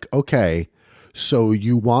it's like, okay, so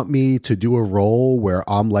you want me to do a role where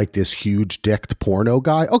I'm like this huge dicked porno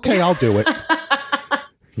guy? Okay, I'll do it.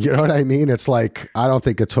 You know what I mean? It's like, I don't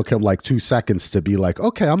think it took him like 2 seconds to be like,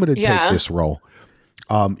 okay, I'm going to take this role.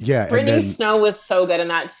 Brittany Snow was so good in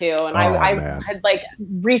that too. And I had like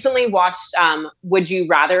recently watched Would You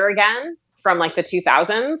Rather again from like the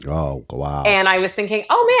 2000s. Oh, wow. And I was thinking,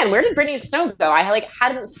 oh man, where did Brittany Snow go? I like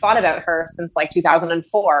hadn't thought about her since like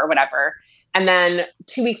 2004 or whatever. And then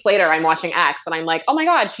 2 weeks later, I'm watching X and I'm like, oh my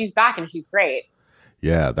God, she's back and she's great.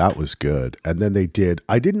 Yeah, that was good. And then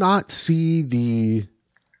I did not see the,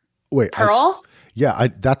 Pearl?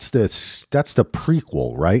 That's the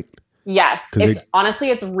prequel, right? Yes. Honestly,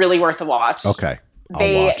 it's really worth a watch. Okay.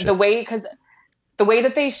 The way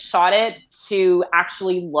that they shot it to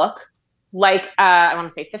actually look like, I want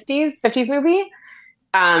to say 50s movie.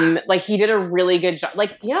 Like he did a really good job.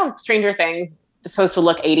 Like, Stranger Things is supposed to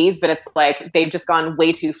look 80s, but it's like they've just gone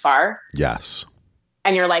way too far. Yes.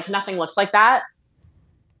 And you're like, nothing looks like that.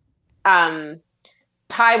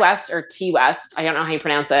 Ty West or T West, I don't know how you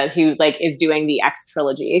pronounce it, who like is doing the X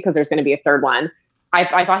trilogy because there's going to be a third one.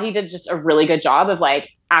 I thought he did just a really good job of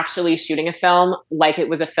like actually shooting a film like it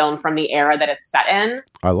was a film from the era that it's set in.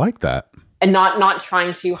 I like that. And not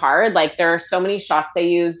trying too hard. Like there are so many shots they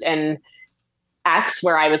used in X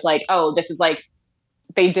where I was like, oh, this is like,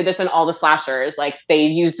 they did this in all the slashers. Like they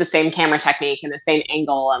used the same camera technique and the same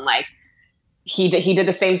angle. And like he did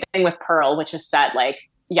the same thing with Pearl, which is set like,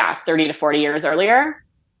 30 to 40 years earlier.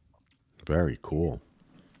 Very cool.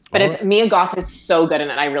 But Mia Goth is so good in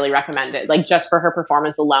it. I really recommend it. Like just for her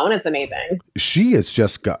performance alone, it's amazing. She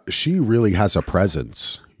really has a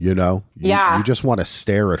presence, you know? You just want to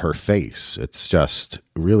stare at her face. It's just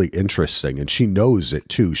really interesting. And she knows it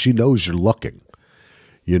too. She knows you're looking,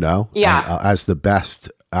 you know? Yeah. And, as the best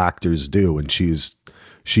actors do. And she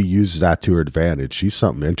uses that to her advantage. She's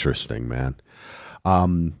something interesting, man.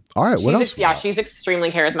 All right, what else? She's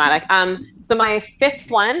extremely charismatic. So my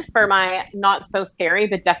fifth one for my not so scary,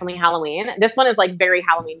 but definitely Halloween. This one is like very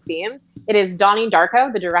Halloween themed. It is Donnie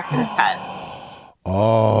Darko, the director's cut.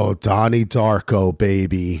 Oh, Donnie Darko,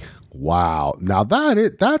 baby. Wow. Now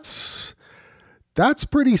that's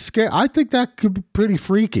pretty scary. I think that could be pretty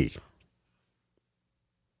freaky.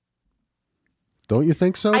 Don't you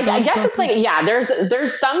think so? I guess it's like,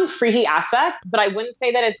 there's some freaky aspects, but I wouldn't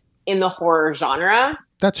say that it's in the horror genre.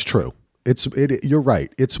 That's true. You're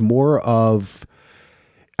right. It's more of,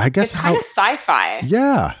 I guess, it's kind of sci-fi.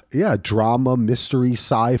 Yeah. Drama, mystery,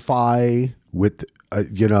 sci-fi with,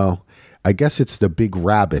 I guess it's the big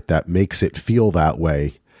rabbit that makes it feel that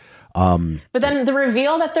way. But then the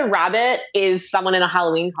reveal that the rabbit is someone in a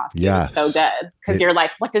Halloween costume is so good because you're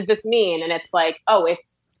like, what does this mean? And it's like, oh,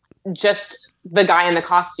 it's just the guy in the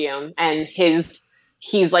costume and he's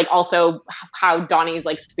like also how Donnie's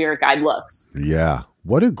like spirit guide looks. Yeah.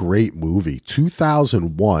 What a great movie.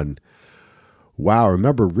 2001. Wow.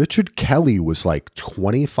 Remember Richard Kelly was like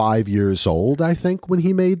 25 years old, I think, when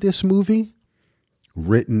he made this movie,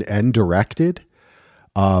 written and directed.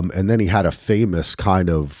 And then he had a famous kind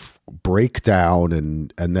of breakdown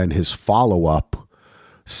and then his follow-up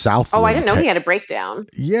Southland. Oh, I didn't know he had a breakdown.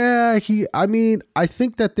 Yeah, I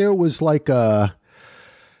think that there was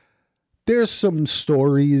there's some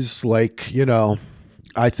stories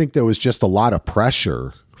I think there was just a lot of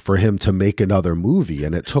pressure for him to make another movie,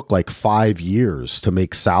 and it took 5 years to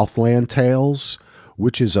make Southland Tales,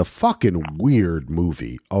 which is a fucking weird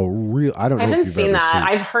movie. I don't know if you've seen ever that. seen it.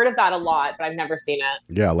 I've heard of that a lot, but I've never seen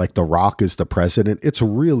it. Yeah, The Rock is the president. It's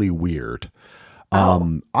really weird.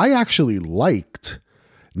 I actually liked.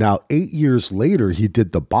 Now, 8 years later, he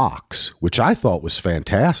did The Box, which I thought was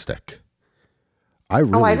fantastic. I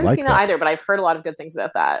haven't seen that either, but I've heard a lot of good things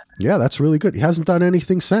about that. Yeah, that's really good. He hasn't done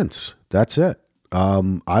anything since. That's it.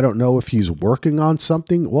 I don't know if he's working on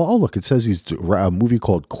something. Well, look, it says he's a movie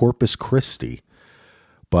called Corpus Christi,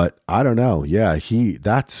 but I don't know. Yeah,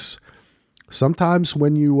 that's sometimes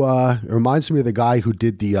when you, it reminds me of the guy who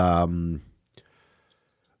did the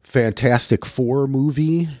Fantastic Four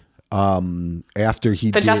movie. After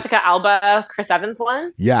he did Jessica Alba, Chris Evans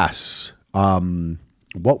one. Yes.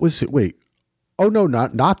 What was it? Wait. Oh no,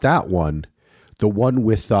 not that one. The one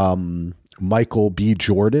with Michael B.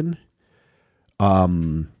 Jordan.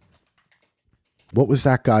 What was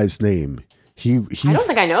that guy's name? He I don't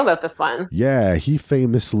think I know about this one. Yeah, he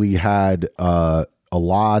famously had a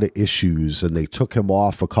lot of issues, and they took him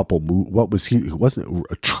off a couple. What was he? It wasn't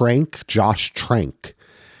Trank, Josh Trank.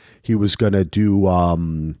 He was gonna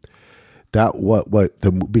do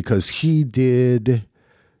because he did.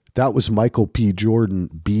 That was Michael B.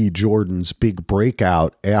 Jordan's big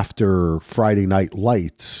breakout after Friday Night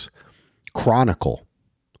Lights Chronicle.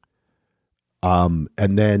 And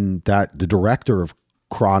then the director of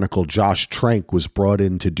Chronicle, Josh Trank, was brought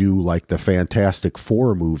in to do the Fantastic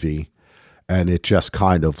Four movie, and it just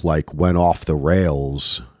kind of went off the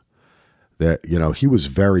rails. That he was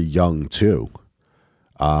very young too.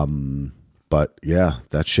 But yeah,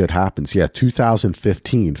 that shit happens. Yeah,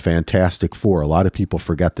 2015, Fantastic Four. A lot of people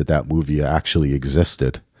forget that movie actually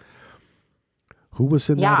existed. Who was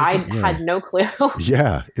in that? Yeah, I had no clue.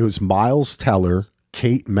 Yeah, it was Miles Teller,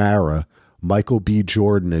 Kate Mara, Michael B.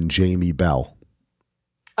 Jordan, and Jamie Bell.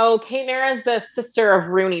 Oh, Kate Mara is the sister of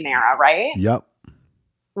Rooney Mara, right? Yep.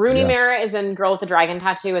 Rooney Mara is in Girl with the Dragon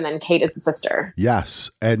Tattoo, and then Kate is the sister.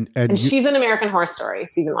 Yes, and she's in American Horror Story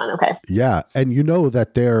season 1. Okay. Yeah, and you know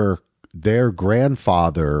that their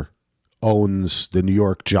grandfather owns the New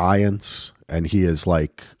York Giants, and he is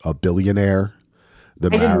a billionaire. I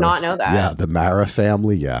did not know that. Yeah, the Mara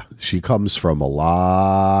family. Yeah, she comes from a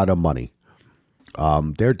lot of money.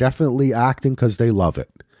 They're definitely acting because they love it.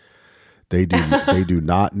 They do. They do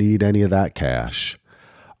not need any of that cash.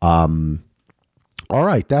 All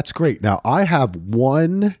right, that's great. Now I have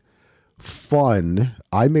one fun.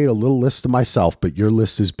 I made a little list of myself, but your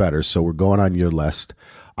list is better, so we're going on your list.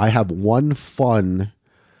 I have one fun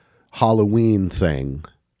Halloween thing,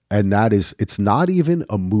 and that is, it's not even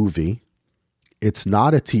a movie. It's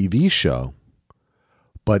not a TV show,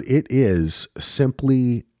 but it is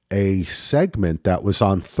simply a segment that was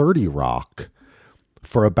on 30 Rock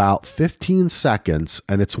for about 15 seconds,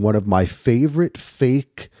 and it's one of my favorite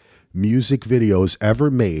fake music videos ever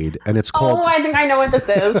made, and it's called... Oh, I think I know what this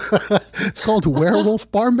is. It's called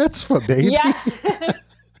Werewolf Bar Mitzvah, baby.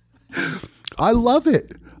 Yes. I love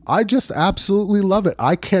it. I just absolutely love it.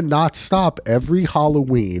 I cannot stop every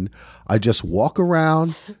Halloween. I just walk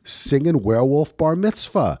around singing Werewolf Bar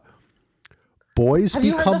Mitzvah. Boys Have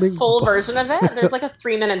becoming... you heard the full version of it? There's a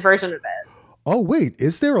 3-minute version of it. Oh, wait.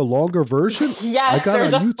 Is there a longer version? Yes,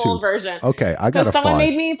 there's a full version. Okay, I got to find. Someone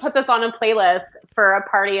made me put this on a playlist for a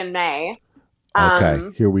party in May.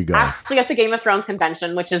 Okay, here we go. Actually at the Game of Thrones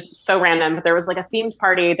convention, which is so random, but there was a themed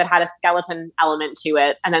party that had a skeleton element to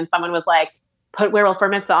it. And then someone was like, put Werewolf Bar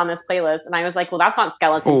Mitzvah on this playlist. And I was like, well, that's not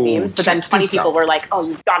skeleton themed. But then 20 people were like, oh,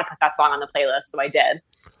 you've got to put that song on the playlist. So I did.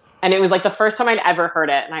 And it was the first time I'd ever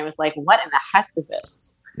heard it. And I was like, what in the heck is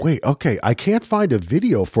this? Wait, okay. I can't find a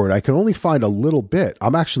video for it. I can only find a little bit.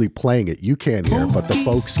 I'm actually playing it. You can't hear, but the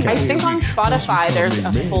folks can. I think on Spotify there's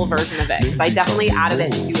a full version of it because I definitely added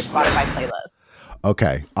it to a Spotify playlist.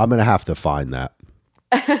 Okay, I'm going to have to find that.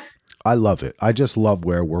 I love it. I just love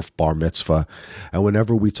Werewolf Bar Mitzvah. And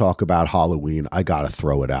whenever we talk about Halloween, I got to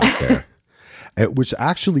throw it out there. It was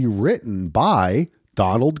actually written by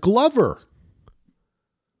Donald Glover.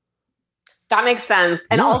 That makes sense.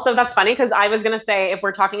 And also that's funny because I was going to say, if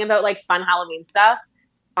we're talking about fun Halloween stuff,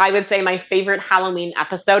 I would say my favorite Halloween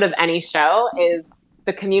episode of any show is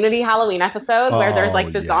the Community Halloween episode where there's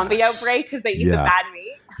the zombie outbreak because they eat the bad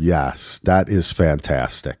meat. Yes, that is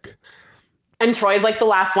fantastic. And Troy's the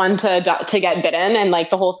last one to get bitten. And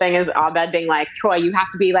the whole thing is Abed being like, Troy, you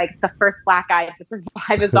have to be the first black guy to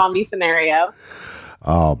survive a zombie scenario.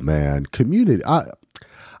 Oh man. Community.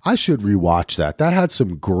 I should rewatch that. That had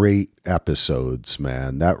some great episodes,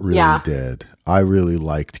 man. That really did. I really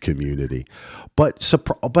liked Community. But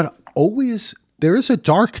always there is a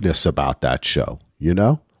darkness about that show, you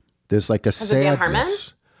know? There's like a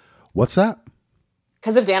sadness. What's that?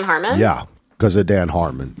 Because of Dan Harmon? Yeah, because of Dan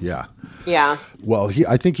Harmon. Yeah. Yeah. Well,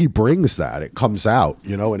 I think he brings that. It comes out,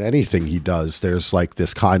 you know, in anything he does. There's like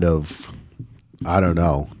this kind of, I don't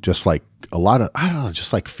know, just like a lot of, I don't know,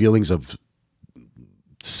 just like feelings of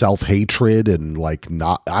self-hatred and like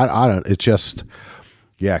not, I don't, it just,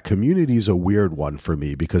 yeah, Community is a weird one for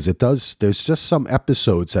me because there's just some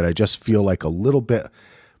episodes that I just feel like a little bit,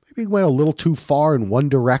 maybe went a little too far in one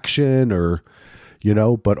direction or, you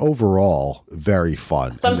know, but overall, very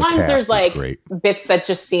fun. Sometimes there's like bits that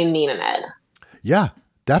just seem mean in it. Yeah,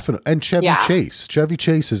 definitely. And Chevy Chase. Chevy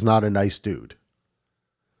Chase is not a nice dude.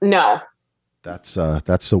 No. That's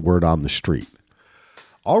the word on the street.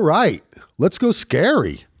 All right, let's go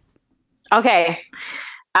scary. Okay.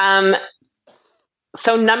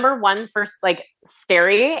 So number one for like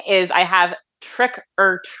scary is I have Trick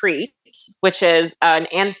or Treat, which is an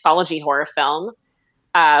anthology horror film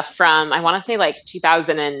from, I want to say like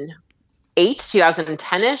 2008,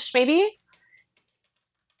 2010-ish, maybe.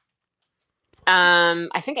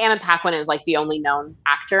 I think Anna Paquin is like the only known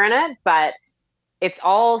actor in it, but it's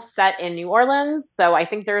all set in New Orleans. So I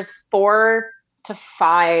think there's 4 to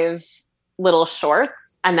 5 little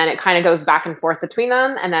shorts, and then it kind of goes back and forth between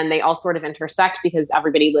them. And then they all sort of intersect because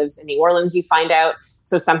everybody lives in New Orleans, you find out.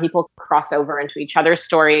 So some people cross over into each other's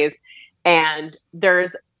stories, and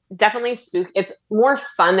there's definitely it's more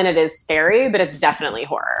fun than it is scary, but it's definitely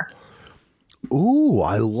horror. Ooh,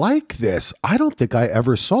 I like this. I don't think I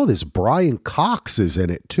ever saw this. Brian Cox is in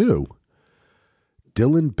it too.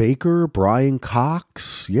 Dylan Baker, Brian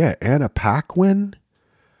Cox. Yeah, Anna Paquin,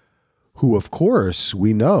 who of course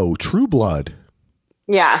we know, True Blood.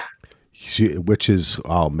 Yeah. Which is,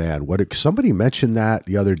 oh man, somebody mentioned that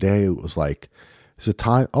the other day. It was like, is it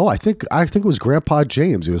time? Oh, I think it was Grandpa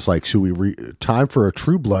James. It was like, should we time for a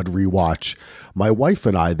True Blood rewatch? My wife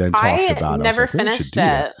and I then talked about it. I never finished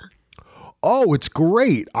it. Oh, it's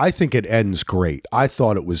great. I think it ends great. I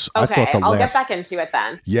thought it was. Okay, I'll get back into it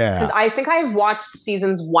then. Yeah. Because I think I watched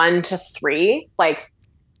seasons 1 to 3. Like,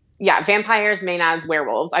 yeah, vampires, maenads,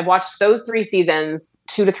 werewolves. I've watched those 3 seasons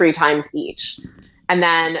 2 to 3 times each. And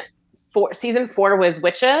then season 4 was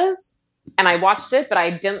witches. And I watched it, but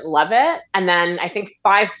I didn't love it. And then I think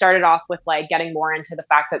 5 started off with like getting more into the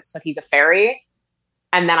fact that he's a fairy.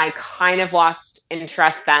 And then I kind of lost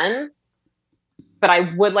interest then. But I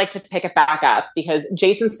would like to pick it back up because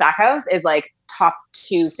Jason Stackhouse is like top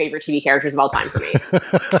 2 favorite TV characters of all time for me.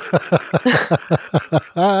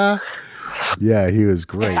 Yeah, he was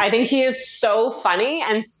great. I think he is so funny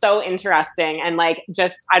and so interesting. And like,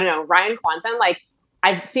 just, I don't know, Ryan Quanten, like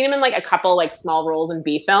I've seen him in like a couple like small roles in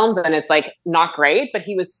B films and it's like not great, but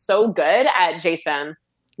he was so good at Jason.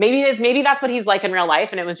 Maybe that's what he's like in real life.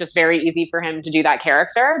 And it was just very easy for him to do that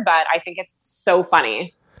character. But I think it's so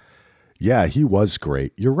funny. Yeah, he was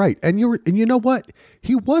great. You're right. And you know what?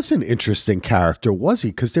 He was an interesting character, was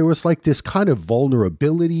he? Because there was like this kind of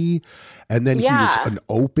vulnerability, and then he was an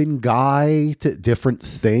open guy to different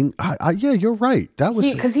thing. Yeah, you're right. That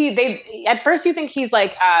was because they at first you think he's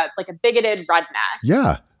like a bigoted redneck.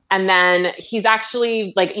 Yeah. And then he's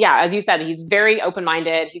actually like, yeah, as you said, he's very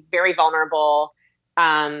open-minded. He's very vulnerable.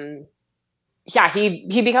 Yeah,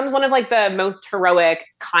 he becomes one of like the most heroic,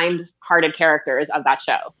 kind-hearted characters of that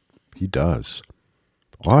show. He does.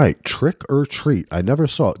 All right, Trick or Treat. I never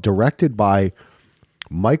saw it. Directed by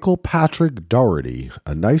Michael Patrick Dougherty,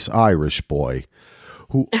 a nice Irish boy,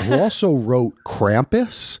 who also wrote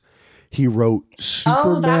Krampus. He wrote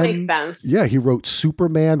Superman. Oh, that makes sense. Yeah, he wrote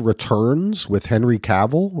Superman Returns with Henry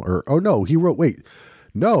Cavill.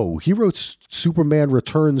 He wrote Superman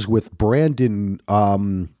Returns with Brandon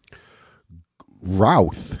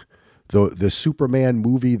Routh. The Superman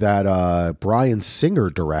movie that Bryan Singer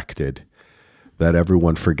directed that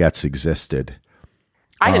everyone forgets existed.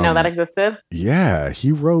 I didn't know that existed. Yeah,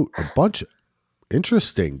 he wrote a bunch.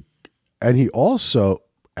 Interesting. And he also,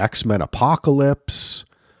 X-Men Apocalypse.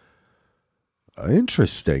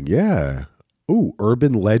 Interesting, yeah. Ooh,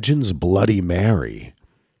 Urban Legends Bloody Mary.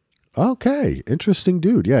 Okay, interesting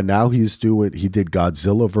dude. Yeah, now he did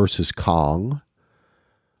Godzilla versus Kong.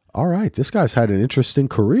 All right, this guy's had an interesting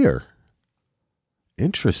career.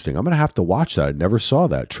 Interesting. I'm going to have to watch that. I never saw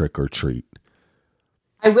that, Trick or Treat.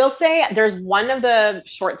 I will say there's one of the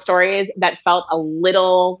short stories that felt a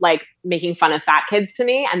little like making fun of fat kids to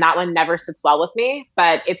me, and that one never sits well with me,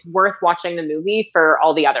 but it's worth watching the movie for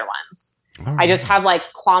all the other ones. Right. I just have like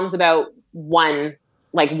qualms about one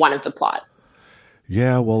of the plots.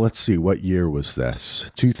 Yeah, well, let's see. What year was this?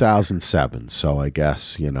 2007. So I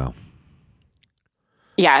guess, Yeah,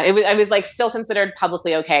 it was like still considered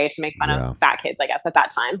publicly okay to make fun of fat kids, I guess, at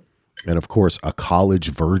that time. And of course, a college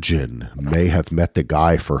virgin may have met the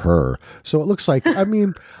guy for her. So it looks like, I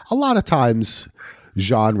mean, a lot of times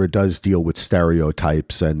genre does deal with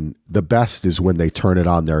stereotypes, and the best is when they turn it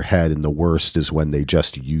on their head, and the worst is when they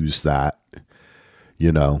just use that,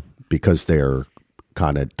 because they're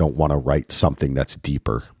kind of don't want to write something that's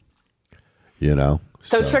deeper,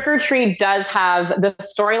 So Trick or Treat does have the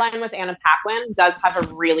storyline with Anna Paquin does have a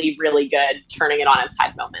really, really good turning it on its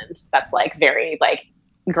head moment. That's like very like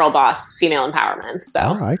girl boss, female empowerment. So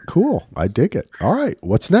all right, cool. I dig it. All right,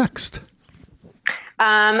 what's next?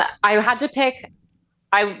 I had to pick.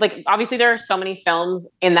 Obviously there are so many films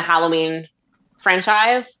in the Halloween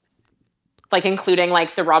franchise, like including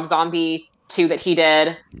like the Rob Zombie 2 that he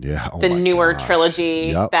did, the newer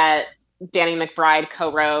trilogy that Danny McBride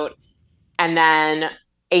co-wrote, and then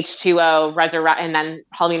H2O and then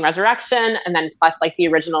Halloween Resurrection, and then plus like the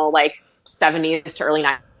original like 70s to early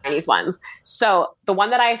 90s ones. So the one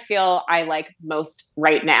that I feel I like most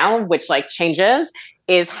right now, which like changes,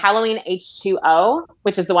 is Halloween H2O,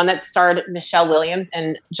 which is the one that starred Michelle Williams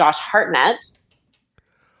and Josh Hartnett.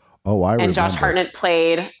 Oh, I remember. And Josh Hartnett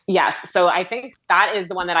played, yes. So I think that is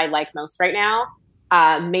the one that I like most right now,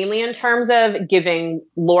 mainly in terms of giving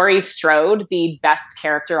Laurie Strode the best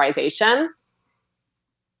characterization.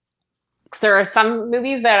 Because there are some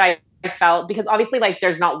movies that I felt, because obviously like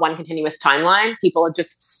there's not one continuous timeline. People have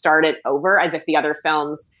just started over as if the other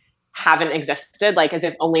films haven't existed, like as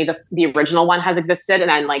if only the original one has existed,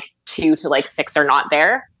 and then like 2 to like 6 are not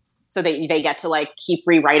there. So they get to like keep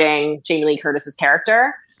rewriting Jamie Lee Curtis's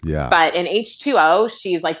character. Yeah. But in H2O,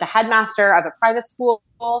 she's like the headmaster of a private school,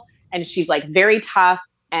 and she's like very tough,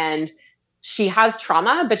 and she has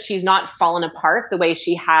trauma, but she's not fallen apart the way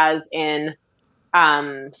she has in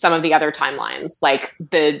some of the other timelines, like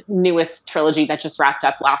the newest trilogy that just wrapped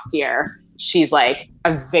up last year. She's like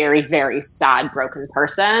a very, very sad, broken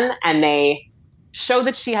person. And they show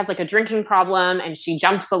that she has like a drinking problem, and she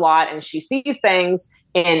jumps a lot, and she sees things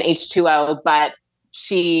in H2O, but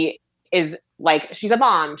she is like, she's a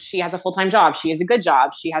mom. She has a full-time job. She has a good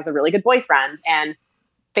job. She has a really good boyfriend. And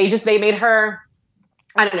they made her,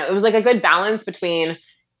 I don't know, it was like a good balance between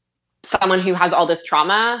someone who has all this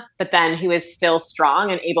trauma, but then who is still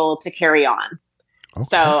strong and able to carry on. Okay.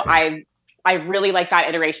 So I really like that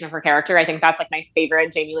iteration of her character. I think that's like my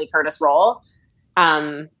favorite Jamie Lee Curtis role.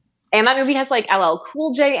 And that movie has like LL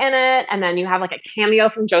Cool J in it. And then you have like a cameo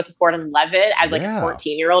from Joseph Gordon-Levitt as like a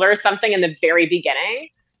 14-year-old or something in the very beginning.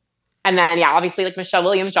 And then, obviously like Michelle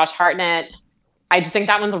Williams, Josh Hartnett. I just think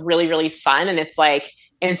that one's really, really fun. And it's like,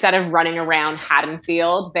 instead of running around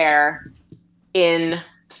Haddonfield, they're in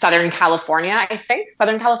Southern California, I think.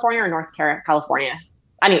 Southern California or North California.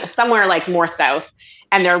 Anyway, somewhere like more south.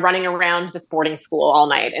 And they're running around this boarding school all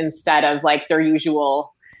night instead of like their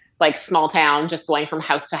usual like small town, just going from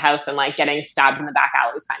house to house and like getting stabbed in the back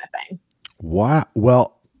alleys kind of thing. Wow.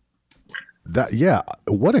 Well,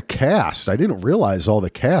 what a cast. I didn't realize all the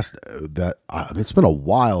cast that it's been a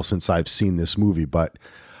while since I've seen this movie, but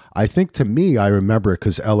I think to me, I remember it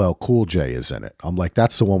because LL Cool J is in it. I'm like,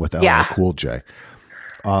 that's the one with LL Cool J.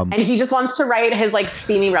 And he just wants to write his like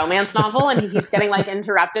steamy romance novel, and he keeps getting like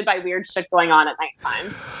interrupted by weird shit going on at night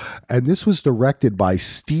times. And this was directed by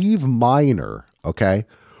Steve Miner, okay,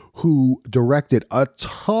 who directed a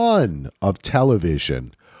ton of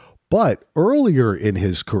television. But later in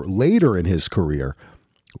his career,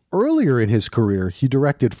 he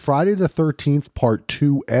directed Friday the 13th Part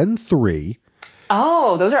 2 and 3.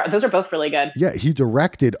 Oh, those are both really good. Yeah, he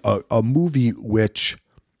directed a movie which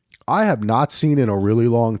I have not seen in a really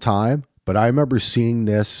long time, but I remember seeing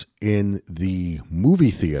this in the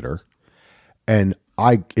movie theater, and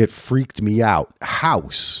it freaked me out.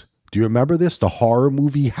 House. Do you remember this? The horror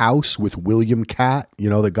movie House with William Catt,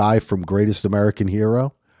 the guy from Greatest American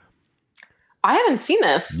Hero? I haven't seen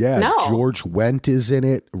this. Yeah, no. George Wendt is in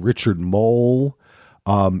it. Richard Mole.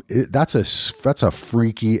 That's a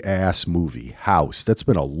freaky ass movie. House. That's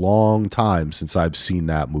been a long time since I've seen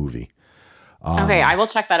that movie. Okay, I will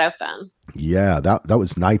check that out then. Yeah, that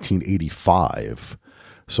was 1985.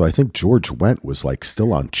 So I think George Wendt was like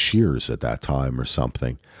still on Cheers at that time or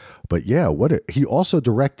something. But yeah, he also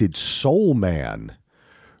directed Soul Man.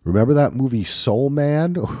 Remember that movie Soul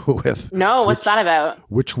Man? What's that about?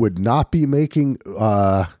 Which would not be made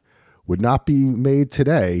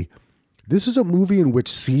today. This is a movie in which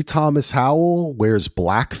C. Thomas Howell wears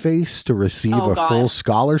blackface to receive full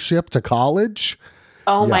scholarship to college.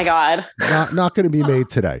 Oh my God. Not going to be made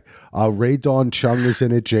today. Ray Dawn Chung is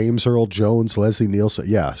in it. James Earl Jones, Leslie Nielsen.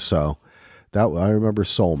 Yeah. So that I remember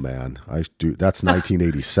Soul Man. I do. That's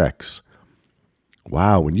 1986.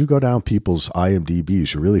 Wow. When you go down people's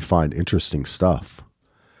IMDb's, you really find interesting stuff.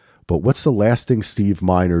 But what's the last thing Steve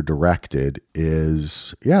Miner directed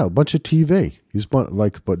is, a bunch of TV. He's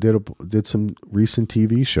did some recent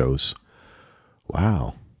TV shows.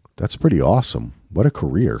 Wow. That's pretty awesome. What a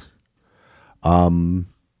career. All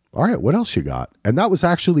right, what else you got? And that was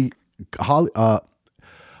actually Halloween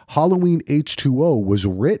H2O was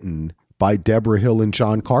written by Deborah Hill and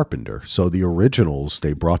John Carpenter. So the originals,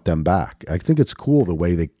 they brought them back. I think it's cool the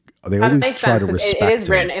way they always try to respect it is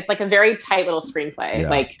written. It's like a very tight little screenplay. Yeah.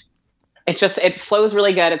 Like it flows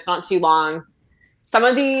really good. It's not too long. Some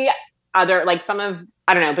of the other,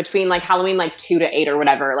 I don't know, between like Halloween, like 2 to 8 or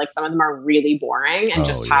whatever, like some of them are really boring and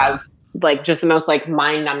have like just the most like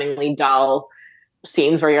mind-numbingly dull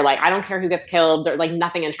scenes where you're like, I don't care who gets killed, or like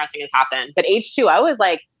nothing interesting has happened. But H2O is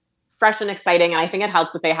like fresh and exciting, and I think it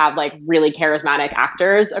helps that they have like really charismatic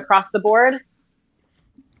actors across the board.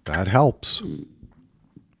 That helps.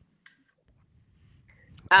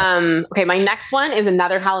 Okay, my next one is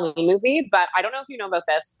another Halloween movie, but I don't know if you know about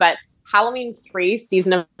this, but Halloween 3,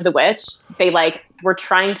 Season of the Witch, they like were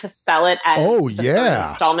trying to sell it as the third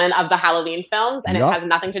installment of the Halloween films, and it has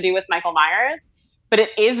nothing to do with Michael Myers, but it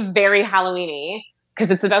is very Halloween-y because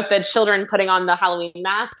it's about the children putting on the Halloween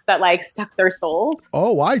masks that like suck their souls.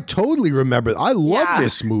 Oh, I totally remember. I love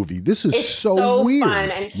this movie. This is so weird.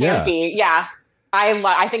 Fun and campy. Yeah.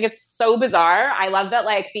 I think it's so bizarre. I love that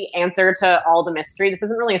like the answer to all the mystery. This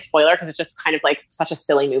isn't really a spoiler because it's just kind of like such a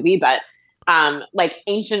silly movie, but like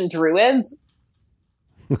ancient druids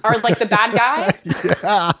are like the bad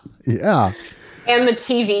guy. Yeah. And the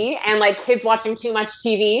TV and like kids watching too much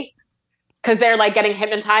TV because they're like getting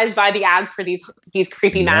hypnotized by the ads for these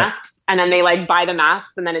creepy masks, and then they like buy the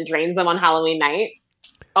masks and then it drains them on Halloween night.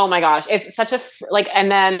 Oh my gosh, it's such a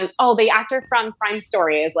and then the actor from Crime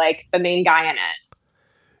Story is like the main guy in it.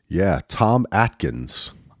 Yeah, Tom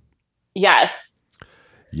Atkins. Yes.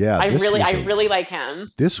 Yeah, I really like him.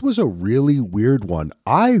 This was a really weird one.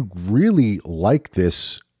 I really like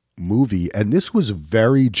this movie, and this was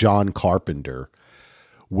very John Carpenter,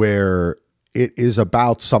 where it is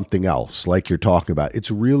about something else, like you're talking about.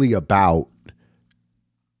 It's really about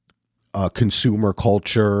consumer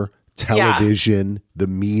culture, television, the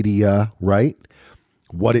media, right?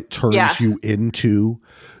 What it turns you into.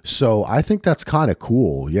 So I think that's kind of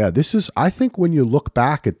cool. Yeah, I think when you look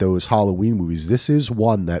back at those Halloween movies, this is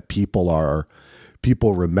one that people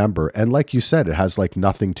remember. And like you said, it has like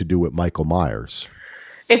nothing to do with Michael Myers.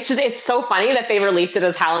 It's so funny that they released it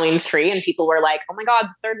as Halloween 3 and people were like, oh my God,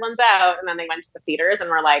 the third one's out. And then they went to the theaters and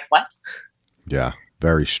were like, what? Yeah.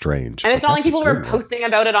 Very strange. And it's not like people were posting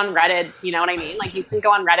about it on Reddit. You know what I mean? Like you can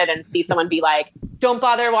go on Reddit and see someone be like, don't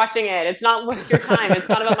bother watching it. It's not worth your time. It's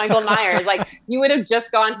not about Michael Myers. Like you would have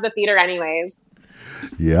just gone to the theater anyways.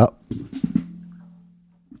 Yep.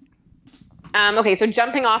 Okay. So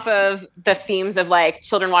jumping off of the themes of like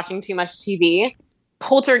children watching too much TV,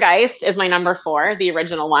 Poltergeist is my number 4, the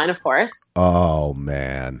original one, of course. Oh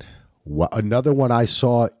man. Another one I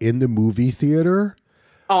saw in the movie theater.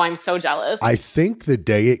 Oh, I'm so jealous. I think the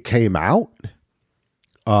day it came out,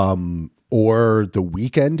 or the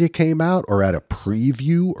weekend it came out, or at a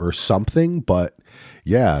preview or something. But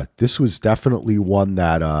yeah, this was definitely one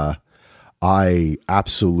that I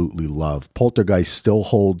absolutely love. Poltergeist still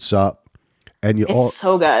holds up, and it's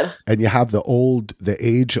so good. And you have the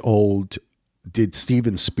age old. Did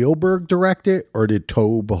Steven Spielberg direct it, or did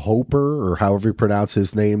Tobe Hooper, or however you pronounce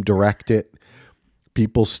his name, direct it?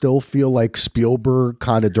 People still feel like Spielberg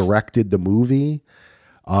kind of directed the movie.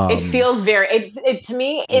 It feels very, to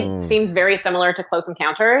me, it seems very similar to Close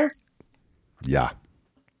Encounters. Yeah.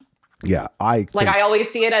 Yeah. I always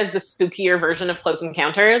see it as the spookier version of Close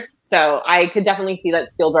Encounters. So I could definitely see that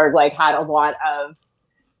Spielberg like had a lot of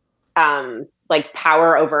like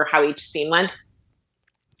power over how each scene went.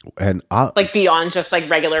 And like beyond just like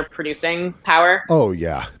regular producing power. Oh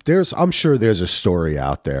yeah. I'm sure there's a story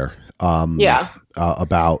out there.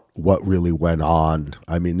 About what really went on.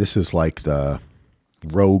 I mean, this is like the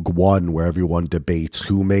Rogue One where everyone debates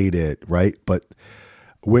who made it, right? But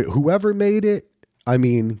whoever made it, I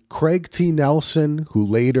mean, Craig T. Nelson, who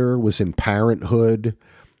later was in Parenthood,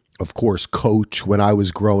 of course, Coach. When I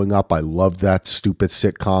was growing up, I loved that stupid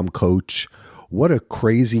sitcom Coach. What a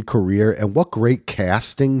crazy career, and what great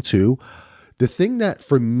casting too. The thing that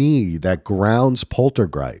for me that grounds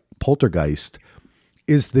Poltergeist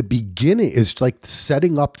is the beginning, is like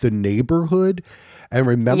setting up the neighborhood. And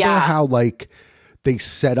remember how like they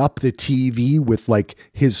set up the TV with like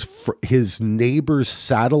his neighbor's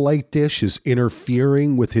satellite dish is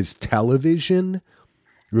interfering with his television.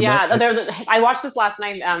 Remember? Yeah, I watched this last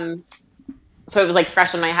night, so it was like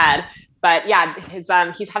fresh in my head. But yeah, he's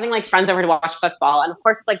having like friends over to watch football, and of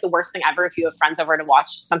course, it's like the worst thing ever if you have friends over to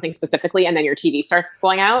watch something specifically, and then your TV starts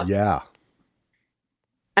going out. Yeah,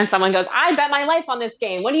 and someone goes, "I bet my life on this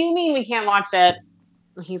game. What do you mean we can't watch it?"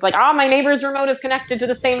 And he's like, "Oh, my neighbor's remote is connected to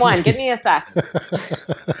the same one. Give me a sec."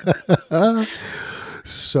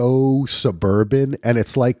 So suburban, and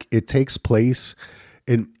it's like it takes place,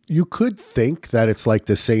 and you could think that it's like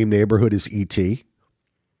the same neighborhood as E.T.,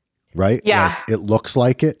 right? Yeah. Like, it looks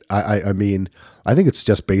like it. I mean, I think it's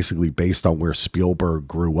just basically based on where Spielberg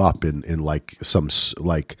grew up in like some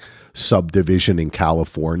like subdivision in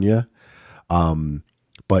California.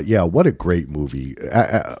 But yeah, what a great movie.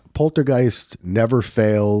 Poltergeist never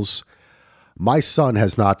fails. My son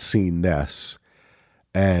has not seen this,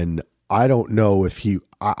 and I don't know if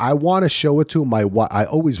I want to show it to him. I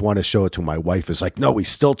always want to show it to my wife. Is like, no, he's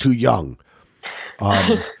still too young.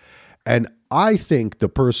 And I think the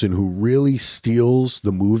person who really steals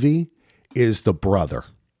the movie is the brother.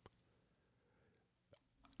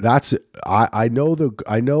 That's it. I know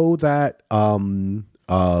that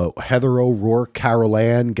Heather O'Rourke, Carol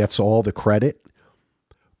Ann gets all the credit,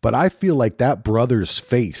 but I feel like that brother's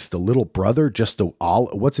face, the little brother,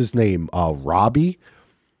 what's his name? Robbie.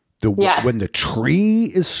 Yes. When the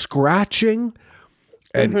tree is scratching.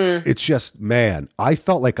 And it's just, man, I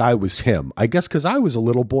felt like I was him. I guess because I was a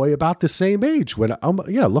little boy about the same age when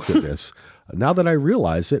look at this. Now that I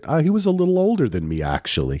realize it, he was a little older than me,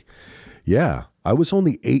 actually. Yeah, I was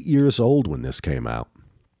only 8 years old when this came out.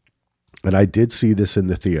 And I did see this in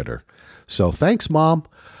the theater. So thanks, Mom.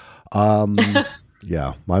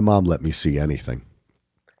 Yeah, my mom let me see anything.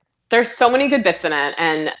 There's so many good bits in it.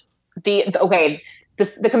 And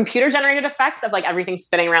the computer generated effects of like everything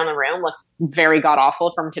spinning around the room looks very god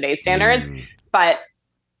awful from today's standards. But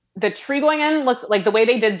the tree going in looks like the way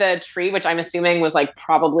they did the tree, which I'm assuming was like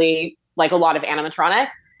probably like a lot of animatronic,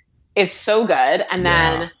 is so good. And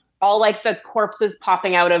then all like the corpses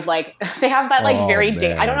popping out of like, they have that like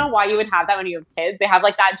I don't know why you would have that when you have kids. They have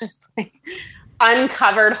like that just like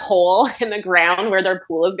uncovered hole in the ground where their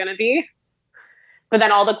pool is going to be. But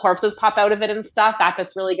then all the corpses pop out of it and stuff. That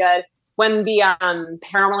bit's really good. When the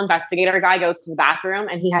paranormal investigator guy goes to the bathroom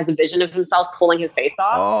and he has a vision of himself pulling his face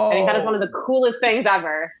off. I think that is one of the coolest things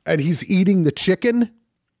ever. And he's eating the chicken?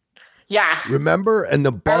 Yeah. Remember? And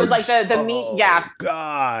the bugs. Like the meat, yeah.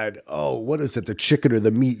 God. Oh, what is it? The chicken or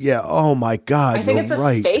the meat? Yeah. Oh, my God. I think it's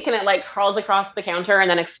a steak, and it like crawls across the counter and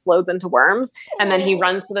then explodes into worms. And then he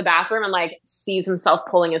runs to the bathroom and like sees himself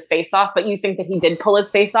pulling his face off. But you think that he did pull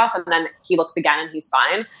his face off, and then he looks again and he's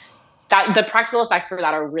fine. That the practical effects for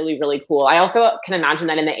that are really, really cool. I also can imagine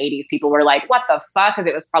that in the 80s, people were like, what the fuck? Because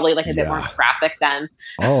it was probably like a bit more graphic than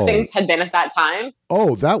things had been at that time.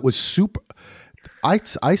 Oh, that was super. I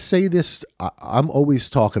say this, I'm always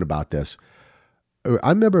talking about this. I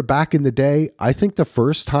remember back in the day, I think the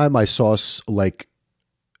first time I saw like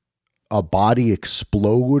a body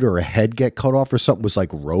explode or a head get cut off or something was like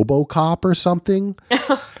RoboCop or something.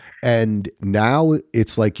 And now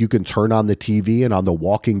it's like you can turn on the TV, and on The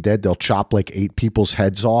Walking Dead, they'll chop like 8 people's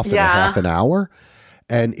heads off in a half an hour.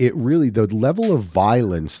 And it really, the level of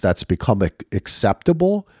violence that's become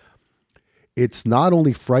acceptable, it's not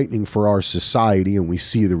only frightening for our society, and we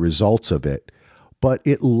see the results of it, but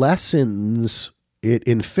it lessens it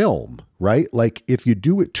in film, right? Like if you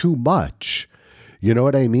do it too much, you know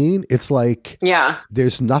what I mean? It's like,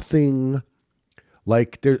 there's nothing...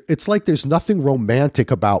 it's like there's nothing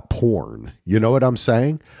romantic about porn. You know what I'm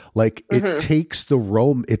saying? Like it takes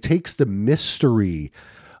the mystery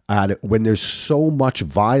out of it when there's so much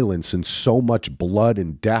violence and so much blood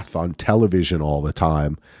and death on television all the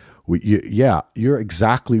time. You're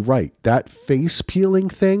exactly right. That face peeling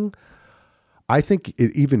thing, I think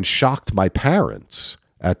it even shocked my parents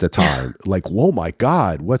at the time. Like, whoa, my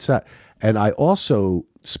God, what's that? And I also,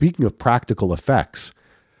 speaking of practical effects,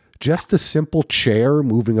 just a simple chair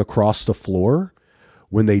moving across the floor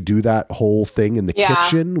when they do that whole thing in the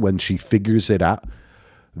kitchen, when she figures it out,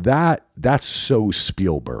 that's so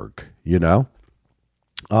Spielberg, you know?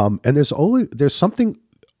 And there's something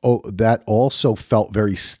that also felt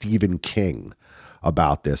very Stephen King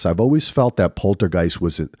about this. I've always felt that Poltergeist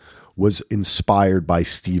was inspired by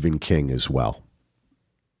Stephen King as well.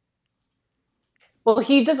 Well,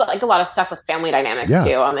 he does like a lot of stuff with family dynamics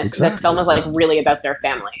too. This film is like really about their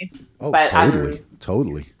family. Oh, but,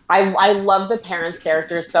 totally. I love the parents'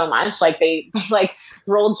 characters so much. Like they like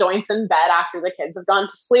roll joints in bed after the kids have gone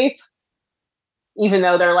to sleep, even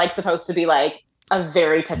though they're like supposed to be like a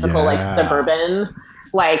very typical like suburban,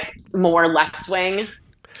 like more left wing,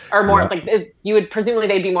 or more like you would presumably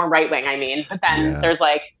they'd be more right wing. I mean, but then there's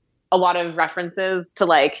like a lot of references to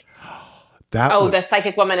like. The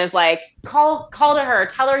psychic woman is like, call to her,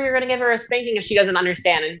 tell her you're going to give her a spanking if she doesn't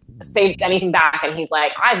understand and say anything back. And he's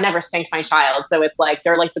like, I've never spanked my child. So it's like,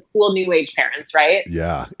 they're like the cool new age parents, right?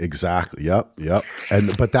 Yeah, exactly. Yep.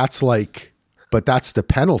 But that's the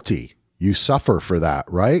penalty. You suffer for that,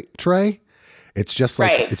 right, Trae? It's just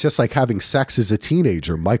like having sex as a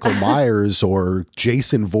teenager. Michael Myers or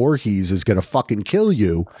Jason Voorhees is going to fucking kill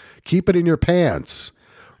you. Keep it in your pants.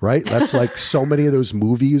 Right? That's like so many of those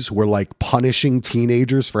movies were like punishing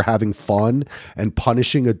teenagers for having fun and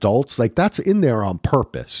punishing adults. Like that's in there on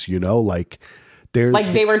purpose, you know, like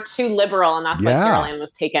they were too liberal and that's why Carol Ann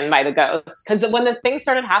was taken by the ghost. Because when the thing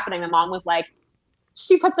started happening, the mom was like,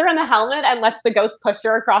 she puts her in the helmet and lets the ghost push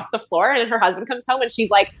her across the floor. And her husband comes home and she's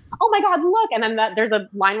like, oh my God, look. And then there's a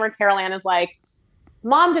line where Carol Ann is like,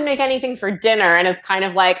 Mom didn't make anything for dinner. And it's kind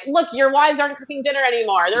of like, look, your wives aren't cooking dinner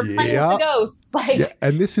anymore. They're playing with the ghosts. Like,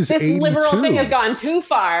 and this 82. Liberal thing has gone too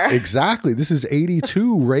far. Exactly. This is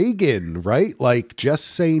 82 Reagan, right? Like,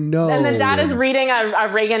 just say no. And the dad is reading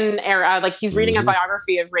a Reagan era. Like, he's reading a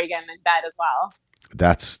biography of Reagan in bed as well.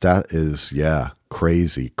 That is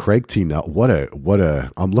crazy. Craig T. What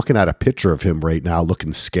a. I'm looking at a picture of him right now,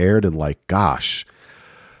 looking scared and like, gosh.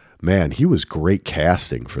 Man, he was great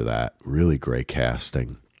casting for that. Really great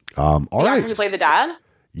casting. All right. You play the dad?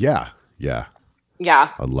 Yeah. I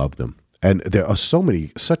love them. And there are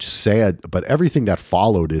such sad, but everything that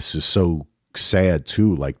followed this is so sad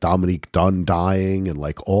too. Like Dominique Dunn dying and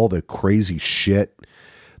like all the crazy shit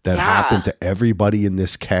that happened to everybody in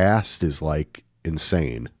this cast is like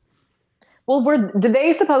insane. Well, did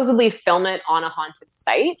they supposedly film it on a haunted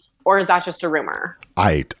site, or is that just a rumor?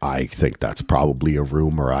 I think that's probably a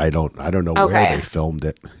rumor. I don't know where they filmed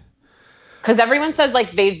it. Because everyone says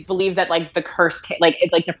like they believe that like the curse, like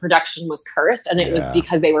the production was cursed, and it was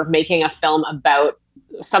because they were making a film about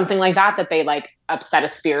something like that they like upset a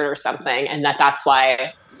spirit or something, and that's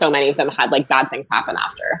why so many of them had like bad things happen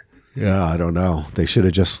after. Yeah, I don't know. They should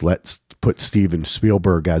have just put Steven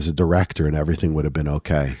Spielberg as a director, and everything would have been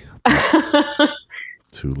okay.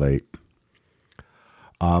 Too late.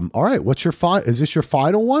 All right. What's your is this your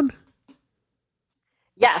final one?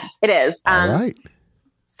 Yes, it is. All right.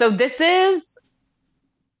 So this is,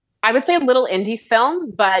 I would say, a little indie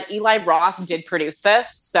film, but Eli Roth did produce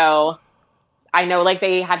this. So I know like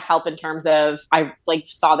they had help in terms of, I like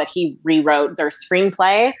saw that he rewrote their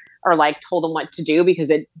screenplay or like told them what to do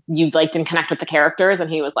because you like didn't connect with the characters.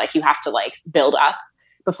 And he was like, you have to like build up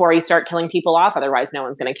before you start killing people off. Otherwise no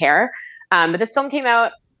one's going to care. But this film came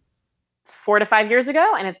out 4 to 5 years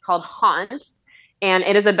ago and it's called Haunt. And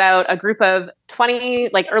it is about a group of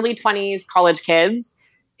early 20s college kids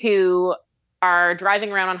who are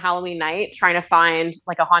driving around on Halloween night trying to find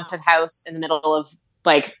like a haunted house in the middle of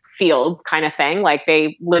like fields kind of thing. Like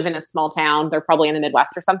they live in a small town. They're probably in the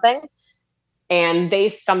Midwest or something. And they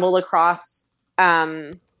stumble across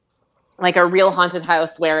like a real haunted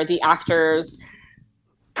house where the actors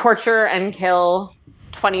torture and kill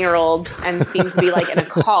 20-year-olds and seem to be like in a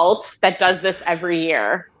cult that does this every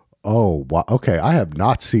year. Oh, wow. Okay. I have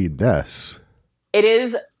not seen this. It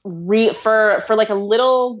is for like a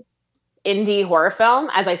little indie horror film.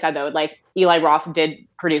 As I said, though, like Eli Roth did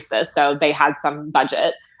produce this, so they had some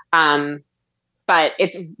budget. But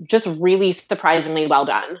it's just really surprisingly well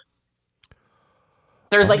done.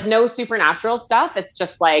 There's like no supernatural stuff. It's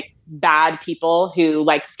just like bad people who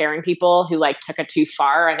like scaring people who like took it too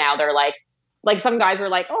far. And now they're like some guys were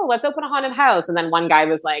like, oh, let's open a haunted house. And then one guy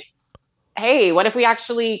was like, hey, what if we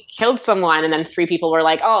actually killed someone? And then 3 people were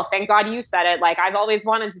like, oh, thank God you said it. Like, I've always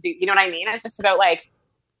wanted to do, you know what I mean? It's just about like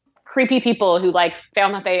creepy people who like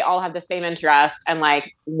found that they all have the same interest and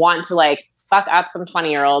like want to like fuck up some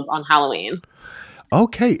 20-year-olds on Halloween.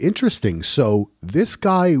 Okay. Interesting. So this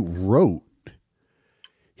guy wrote,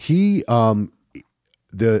 it's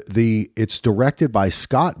directed by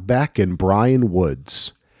Scott Beck and Brian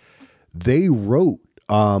Woods. They wrote,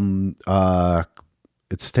 it's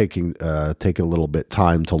taking a little bit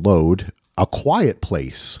time to load, A Quiet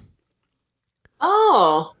Place.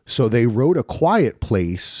 Oh. So they wrote A Quiet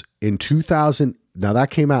Place in 2000. Now that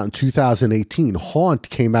came out in 2018. Haunt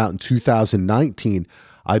came out in 2019.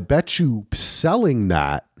 I bet you selling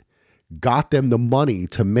that got them the money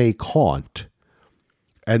to make Haunt.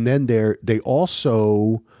 And then they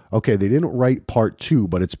also, okay, they didn't write part 2,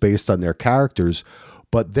 but it's based on their characters.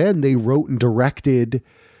 But then they wrote and directed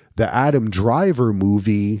the Adam Driver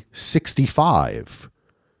movie 65.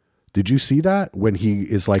 Did you see that when he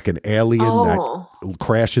is like an alien that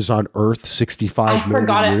crashes on Earth 65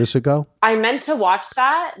 million years ago? I meant to watch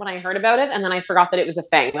that when I heard about it, and then I forgot that it was a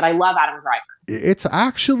thing. But I love Adam Driver. It's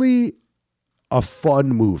actually a fun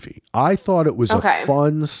movie. I thought it was a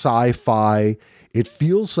fun sci-fi. It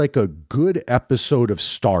feels like a good episode of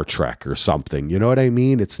Star Trek or something. You know what I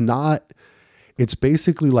mean? It's not. It's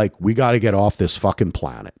basically like, we got to get off this fucking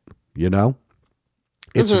planet. You know?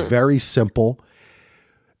 It's very simple.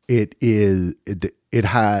 It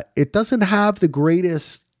doesn't have the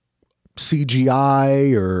greatest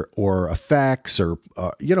CGI or effects or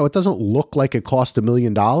it doesn't look like it cost $1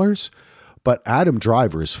 million, but Adam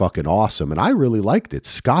Driver is fucking awesome and I really liked it.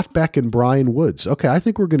 Scott Beck and Brian Woods. Okay, I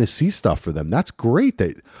think we're going to see stuff for them. That's great.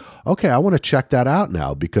 I want to check that out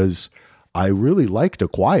now because I really liked A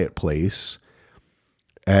Quiet Place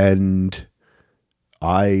and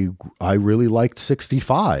I really liked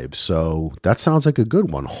 65, so that sounds like a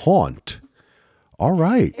good one. Haunt. All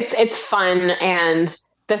right. It's fun, and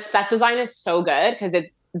the set design is so good because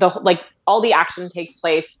it's all the action takes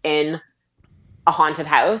place in a haunted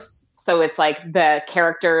house. So it's like the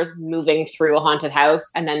characters moving through a haunted house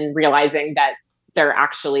and then realizing that there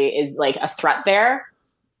actually is like a threat there.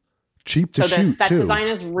 Cheap to shoot, so the set design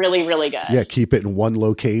is really, really good. Yeah, keep it in one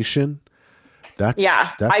location.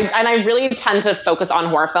 I really tend to focus on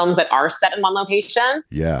horror films that are set in one location.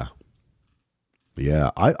 Yeah.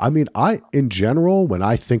 I mean, in general, when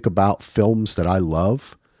I think about films that I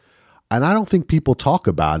love, and I don't think people talk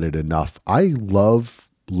about it enough,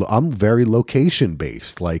 I'm very location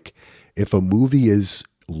based. Like if a movie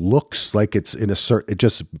looks like it's in it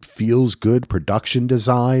just feels good, production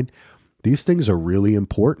design, these things are really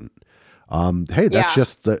important. Hey, that's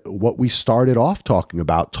just what we started off talking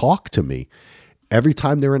about. Talk to me. Every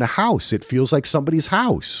time they're in a house, it feels like somebody's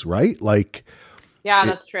house, right? Like,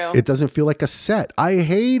 that's true. It doesn't feel like a set. I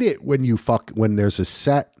hate it when when there's a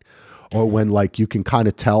set or when like you can kind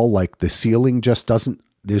of tell like the ceiling just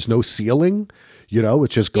there's no ceiling,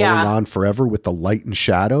 it's just going on forever with the light and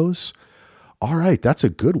shadows. All right. That's a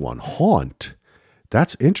good one. Haunt.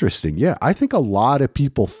 That's interesting. Yeah. I think a lot of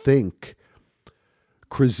people think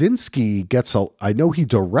Krasinski I know he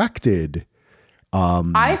directed.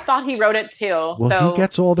 I thought he wrote it too. Well, he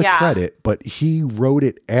gets all the credit, but he wrote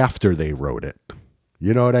it after they wrote it.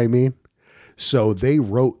 You know what I mean? So they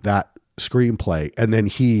wrote that screenplay and then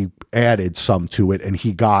he added some to it and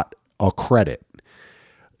he got a credit.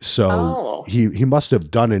 So he must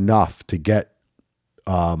have done enough to get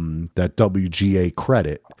that WGA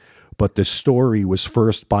credit, but the story was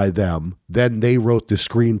first by them. Then they wrote the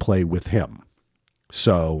screenplay with him.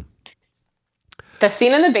 So the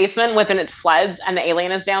scene in the basement when it floods and the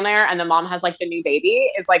alien is down there and the mom has like the new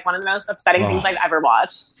baby is like one of the most upsetting things I've ever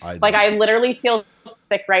watched. I literally feel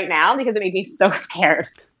sick right now because it made me so scared.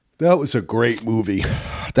 That was a great movie.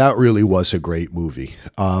 That really was a great movie.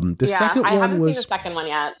 The second one I haven't seen the second one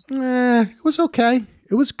yet. It was okay.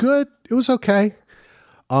 It was good. It was okay.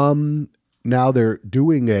 Now they're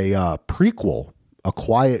doing a prequel, A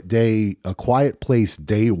Quiet Place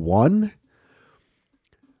Day One.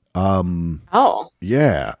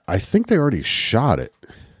 Yeah, I think they already shot it.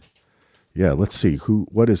 Yeah, let's see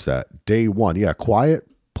what is that? Day One. Yeah, Quiet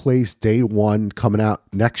Place Day One coming out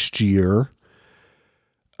next year.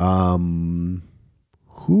 Who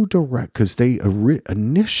direct? Because they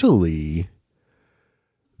initially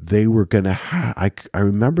they were gonna have. I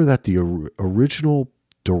remember that the original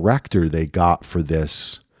director they got for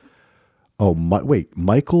this.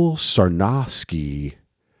 Michael Sarnowski.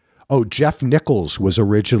 Jeff Nichols was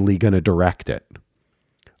originally going to direct it,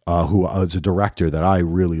 who was a director that I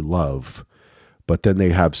really love. But then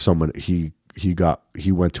they have someone, he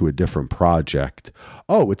went to a different project.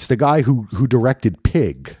 It's the guy who directed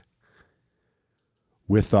Pig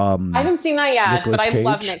with I haven't seen that yet, Nicolas but I Cage.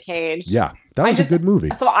 love Nick Cage. Yeah, that was a good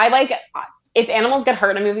movie. So I like, if animals get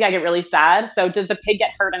hurt in a movie, I get really sad. So does the pig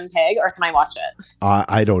get hurt in Pig or can I watch it?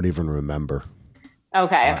 I don't even remember.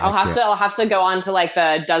 Okay, I'll have to go on to like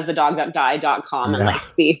the doesthedogthatdie.com and like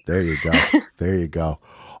see. There you go. There you go.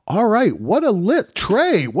 All right, what a list,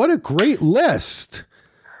 Trae. What a great list.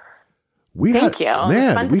 Thank you. Man,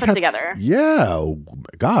 it's fun to put together. Yeah,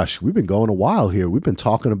 gosh, we've been going a while here. We've been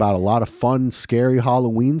talking about a lot of fun, scary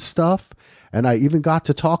Halloween stuff, and I even got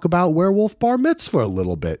to talk about Werewolf Bar Mitzvah a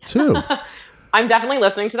little bit too. I'm definitely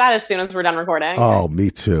listening to that as soon as we're done recording. Oh, me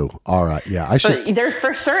too. All right. Yeah, I should. But there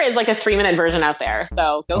for sure is like a 3-minute version out there.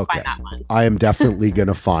 So go find that one. I am definitely going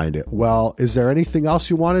to find it. Well, is there anything else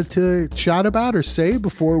you wanted to chat about or say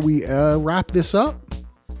before we wrap this up?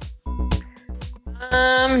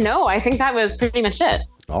 No, I think that was pretty much it.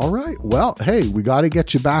 All right. Well, hey, we got to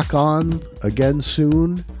get you back on again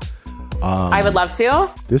soon. I would love to.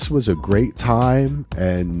 This was a great time,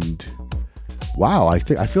 and wow, I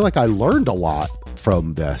feel like I learned a lot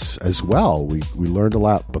from this as well. We learned a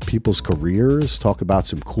lot about people's careers, talk about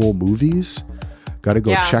some cool movies. Got to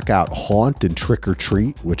go check out Haunt and Trick or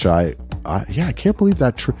Treat, which I can't believe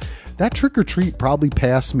that Trick or Treat probably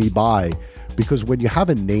passed me by, because when you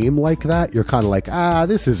have a name like that, you're kind of like,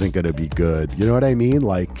 this isn't going to be good. You know what I mean?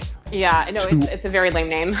 Like, yeah, no, it's a very lame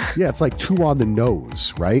name. Yeah, it's like too on the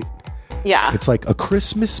nose, right? Yeah. It's like A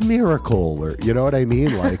Christmas Miracle, or you know what I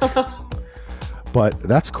mean? Like, but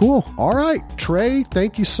that's cool. All right, Trae,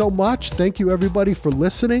 thank you so much. Thank you, everybody, for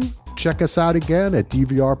listening. Check us out again at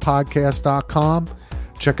dvrpodcast.com.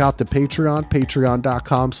 Check out the Patreon,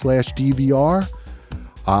 patreon.com/DVR.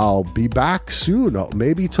 I'll be back soon.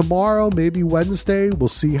 Maybe tomorrow, maybe Wednesday. We'll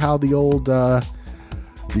see how the old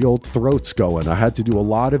throat's going. I had to do a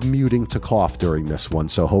lot of muting to cough during this one,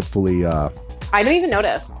 so hopefully... I didn't even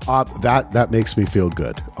notice. That makes me feel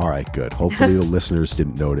good. All right, good. Hopefully the listeners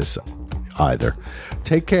didn't notice either.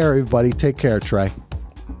 Take care, everybody. Take care, Trae.